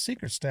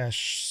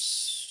stash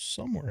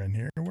somewhere in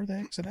here. Where the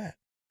heck's it at?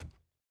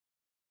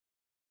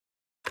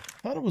 I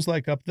thought it was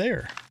like up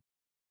there.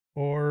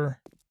 Or...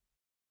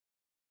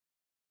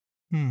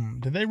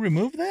 did they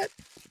remove that?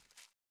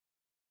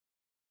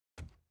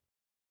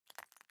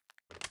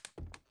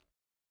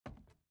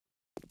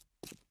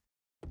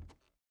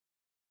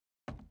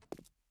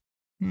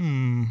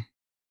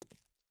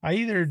 I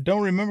either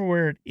don't remember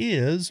where it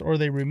is or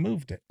they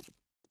removed it.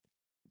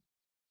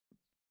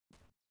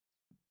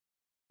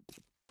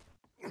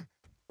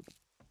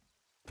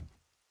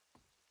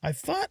 I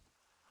thought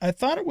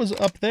it was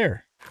up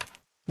there.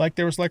 Like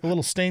there was like a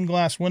little stained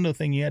glass window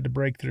thing you had to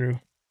break through.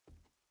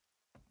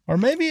 Or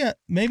maybe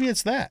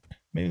it's that.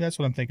 Maybe that's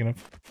what I'm thinking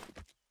of.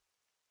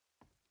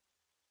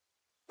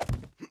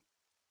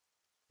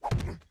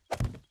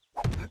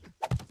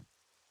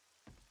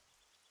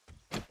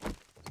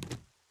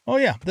 Oh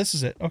yeah, this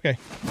is it. Okay.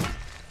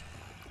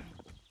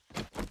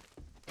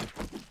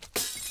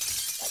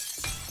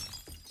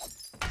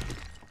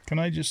 Can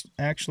I just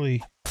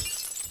actually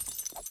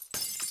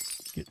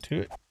get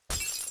to it?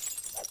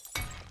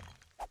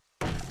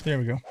 There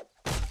we go.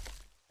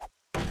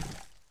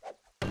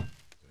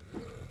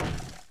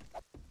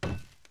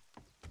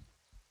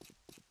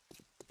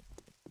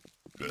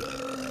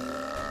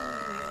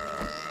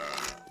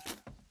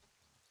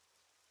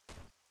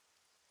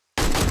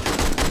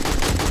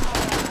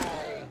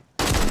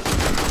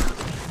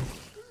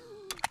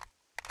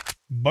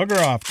 Bugger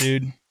off,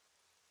 dude.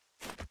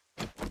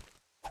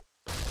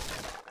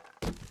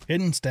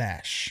 Hidden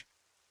stash.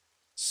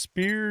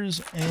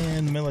 Spears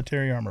and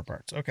military armor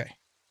parts. Okay.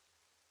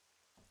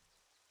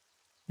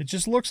 It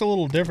just looks a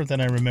little different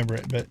than I remember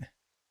it, but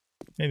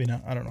maybe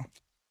not. I don't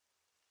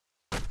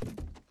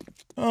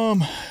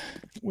know.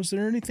 Was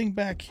there anything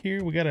back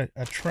here? We got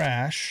a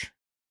trash,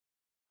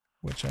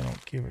 which I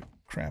don't give a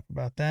crap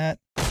about that.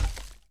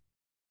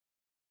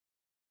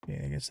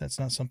 Okay, I guess that's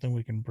not something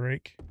we can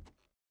break.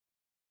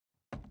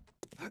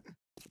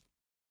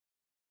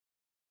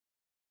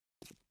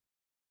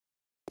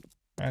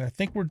 Alright, I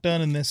think we're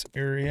done in this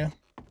area.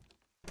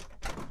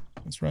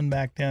 Let's run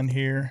back down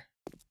here.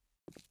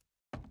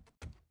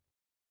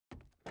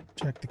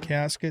 Check the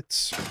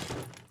caskets.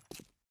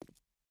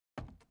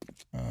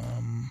 Okay,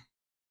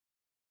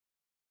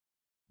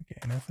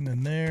 nothing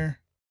in there.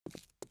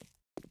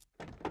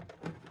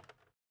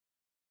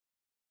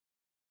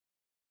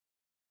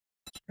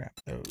 Scrap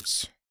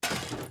those.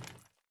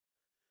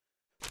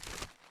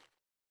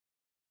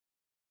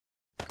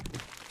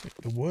 Take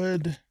the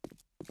wood.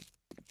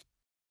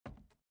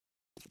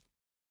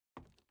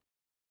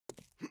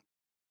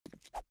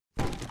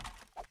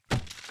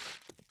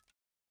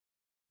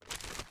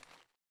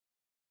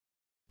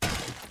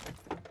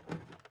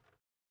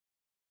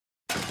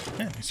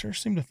 Man, we sure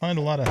seem to find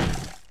a lot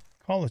of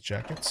college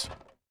jackets.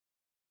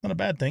 Not a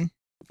bad thing.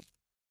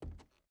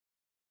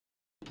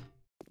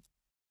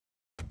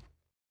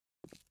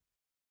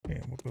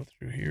 Okay, we'll go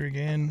through here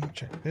again.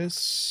 Check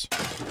this.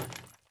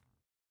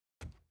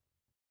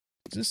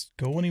 Does this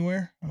go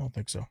anywhere? I don't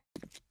think so.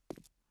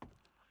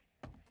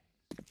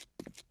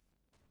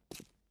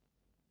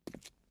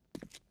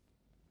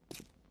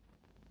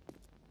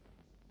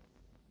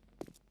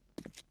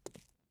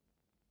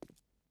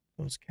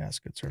 Those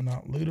caskets are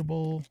not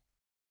lootable.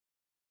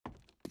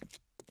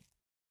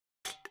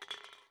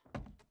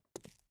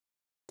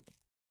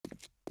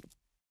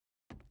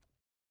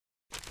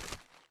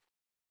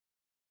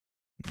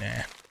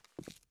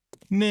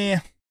 Nah.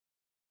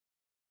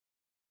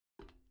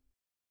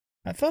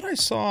 I thought I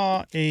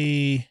saw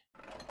a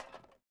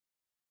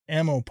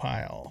ammo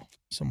pile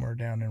somewhere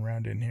down and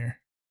around in here.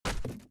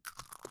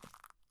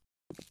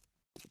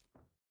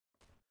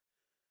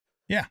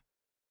 Yeah.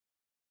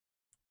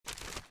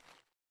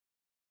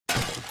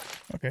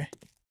 Okay.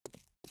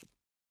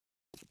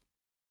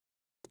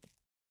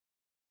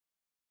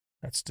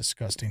 That's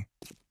disgusting.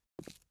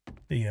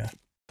 The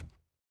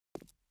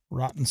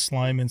rotten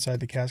slime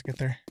inside the casket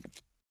there.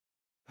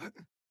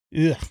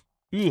 Ugh.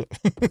 Ugh.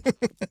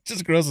 It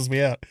just grosses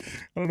me out.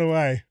 I don't know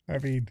why. I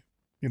mean,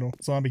 you know,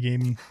 zombie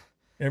game,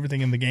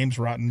 everything in the game's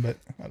rotten, but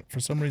for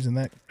some reason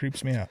that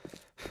creeps me out.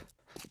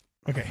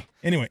 Okay,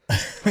 anyway,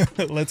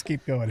 let's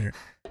keep going here.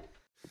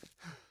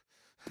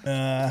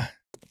 Okay,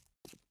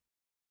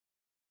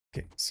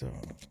 so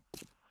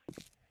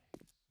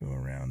go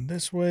around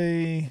this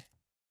way.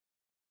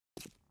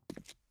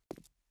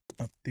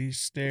 Up these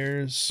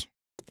stairs.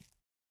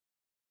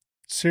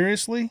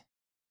 Seriously?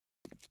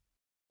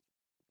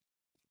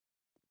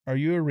 Are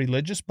you a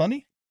religious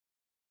bunny?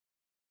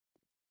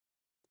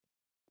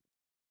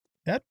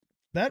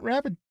 That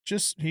rabbit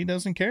just, he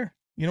doesn't care.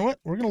 You know what?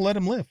 We're going to let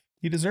him live.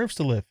 He deserves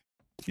to live.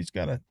 He's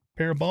got a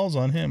pair of balls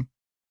on him.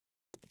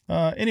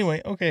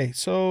 Anyway, okay,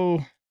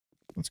 so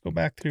let's go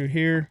back through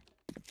here.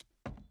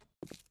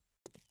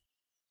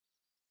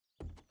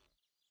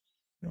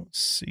 Don't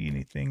see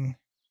anything.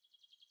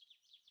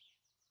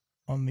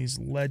 on these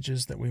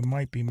ledges that we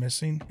might be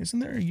missing. Isn't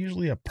there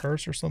usually a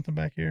purse or something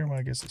back here? Well,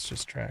 I guess it's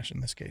just trash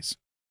in this case.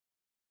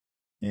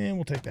 And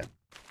we'll take that.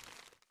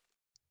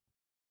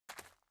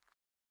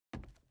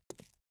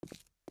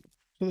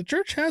 So the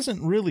church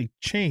hasn't really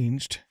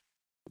changed.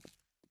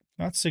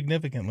 Not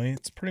significantly.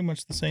 It's pretty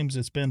much the same as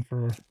it's been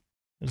for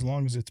as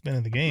long as it's been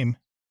in the game,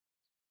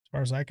 as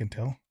far as I can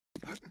tell.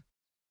 I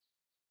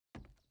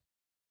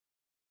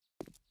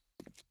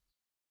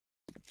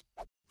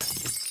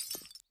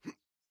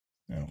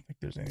don't think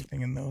there's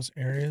anything in those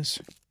areas.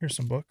 Here's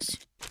some books.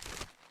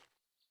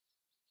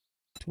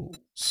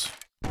 Tools.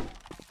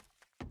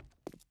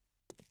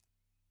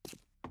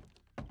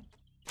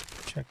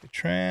 Check the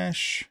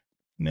trash.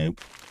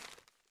 Nope.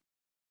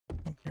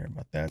 Don't care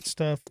about that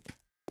stuff.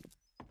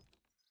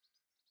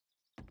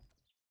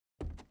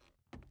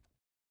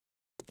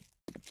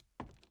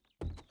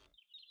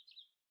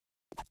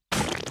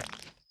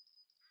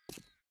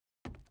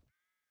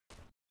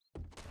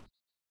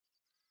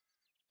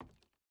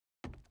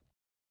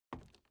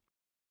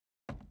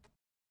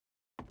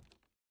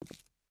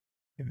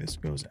 Okay, this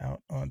goes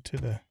out onto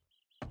the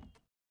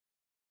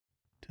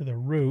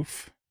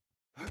roof.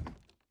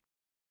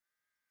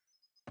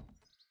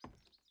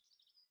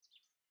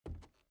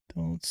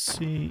 Don't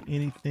see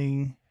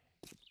anything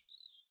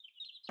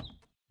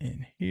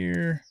in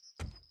here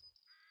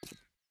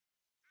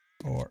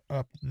or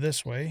up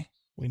this way.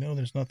 We know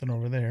there's nothing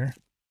over there.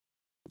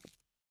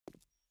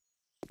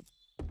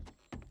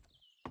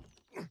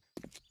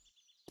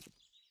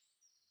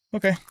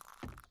 Okay.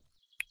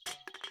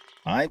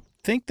 I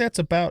think that's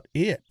about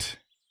it.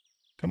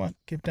 Come on,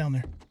 get down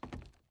there.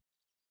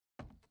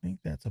 I think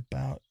that's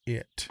about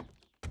it.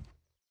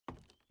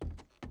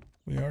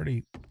 We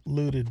already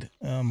looted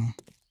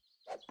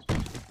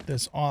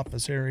this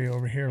office area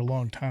over here a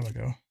long time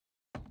ago.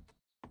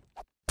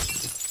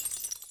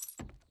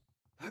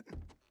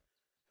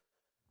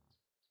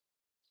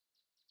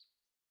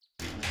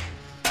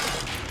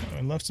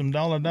 I left some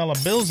dollar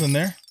bills in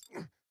there.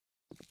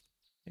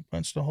 They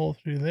punched a hole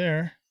through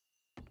there.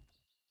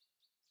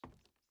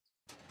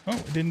 Oh,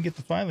 we didn't get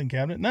the filing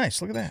cabinet.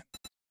 Nice, look at that.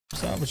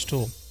 Salvage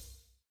tool.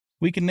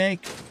 We can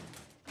make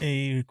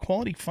a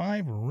quality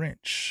 5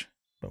 wrench,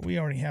 but we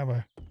already have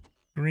a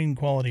green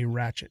quality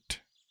ratchet.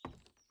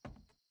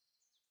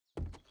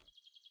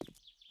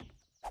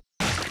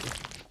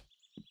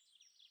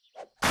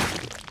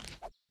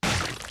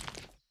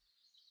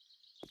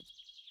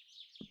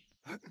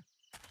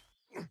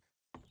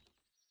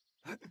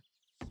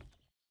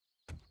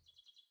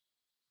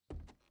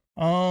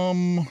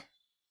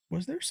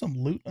 Was there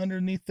some loot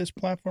underneath this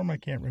platform? I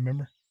can't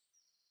remember.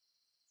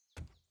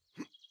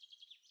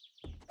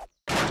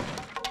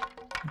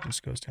 It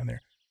just goes down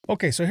there.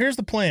 Okay, so here's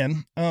the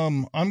plan.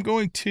 I'm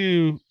going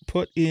to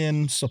put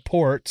in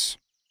supports.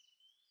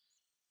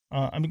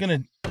 I'm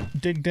going to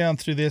dig down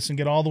through this and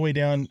get all the way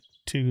down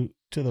to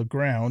the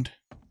ground.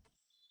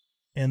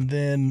 And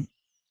then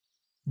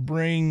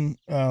bring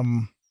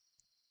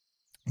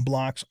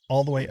blocks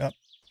all the way up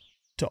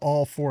to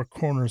all 4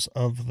 corners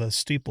of the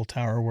steeple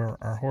tower where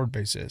our Horde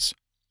base is.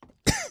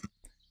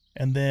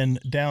 And then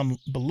down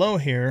below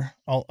here,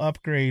 I'll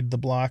upgrade the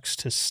blocks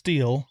to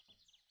steel,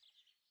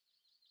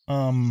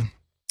 you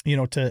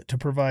know, to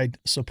provide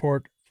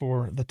support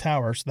for the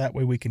tower, so that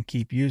way we can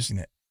keep using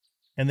it.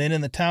 And then in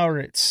the tower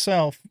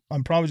itself,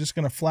 I'm probably just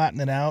going to flatten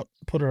it out,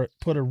 put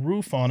a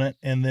roof on it,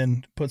 and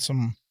then put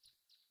some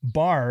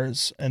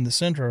bars in the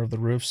center of the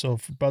roof, so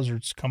if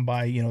buzzards come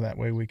by, you know, that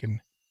way we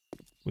can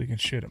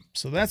shoot them.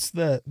 So that's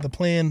the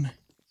plan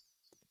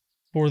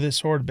for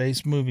this Horde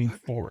base moving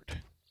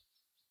forward.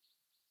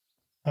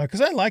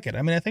 Because I like it.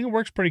 I mean, I think it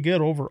works pretty good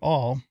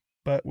overall,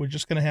 but we're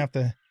just going to have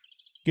to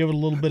give it a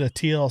little bit of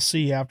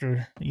TLC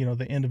after, you know,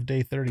 the end of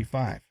day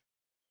 35.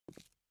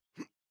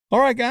 All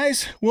right,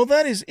 guys. Well,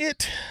 that is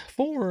it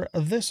for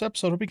this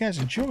episode. Hope you guys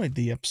enjoyed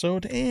the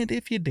episode. And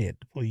if you did,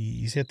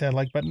 please hit that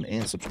like button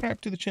and subscribe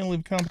to the channel.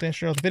 Leave a comment and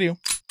share out the video.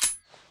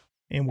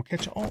 And we'll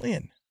catch you all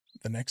in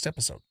the next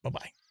episode.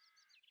 Bye-bye.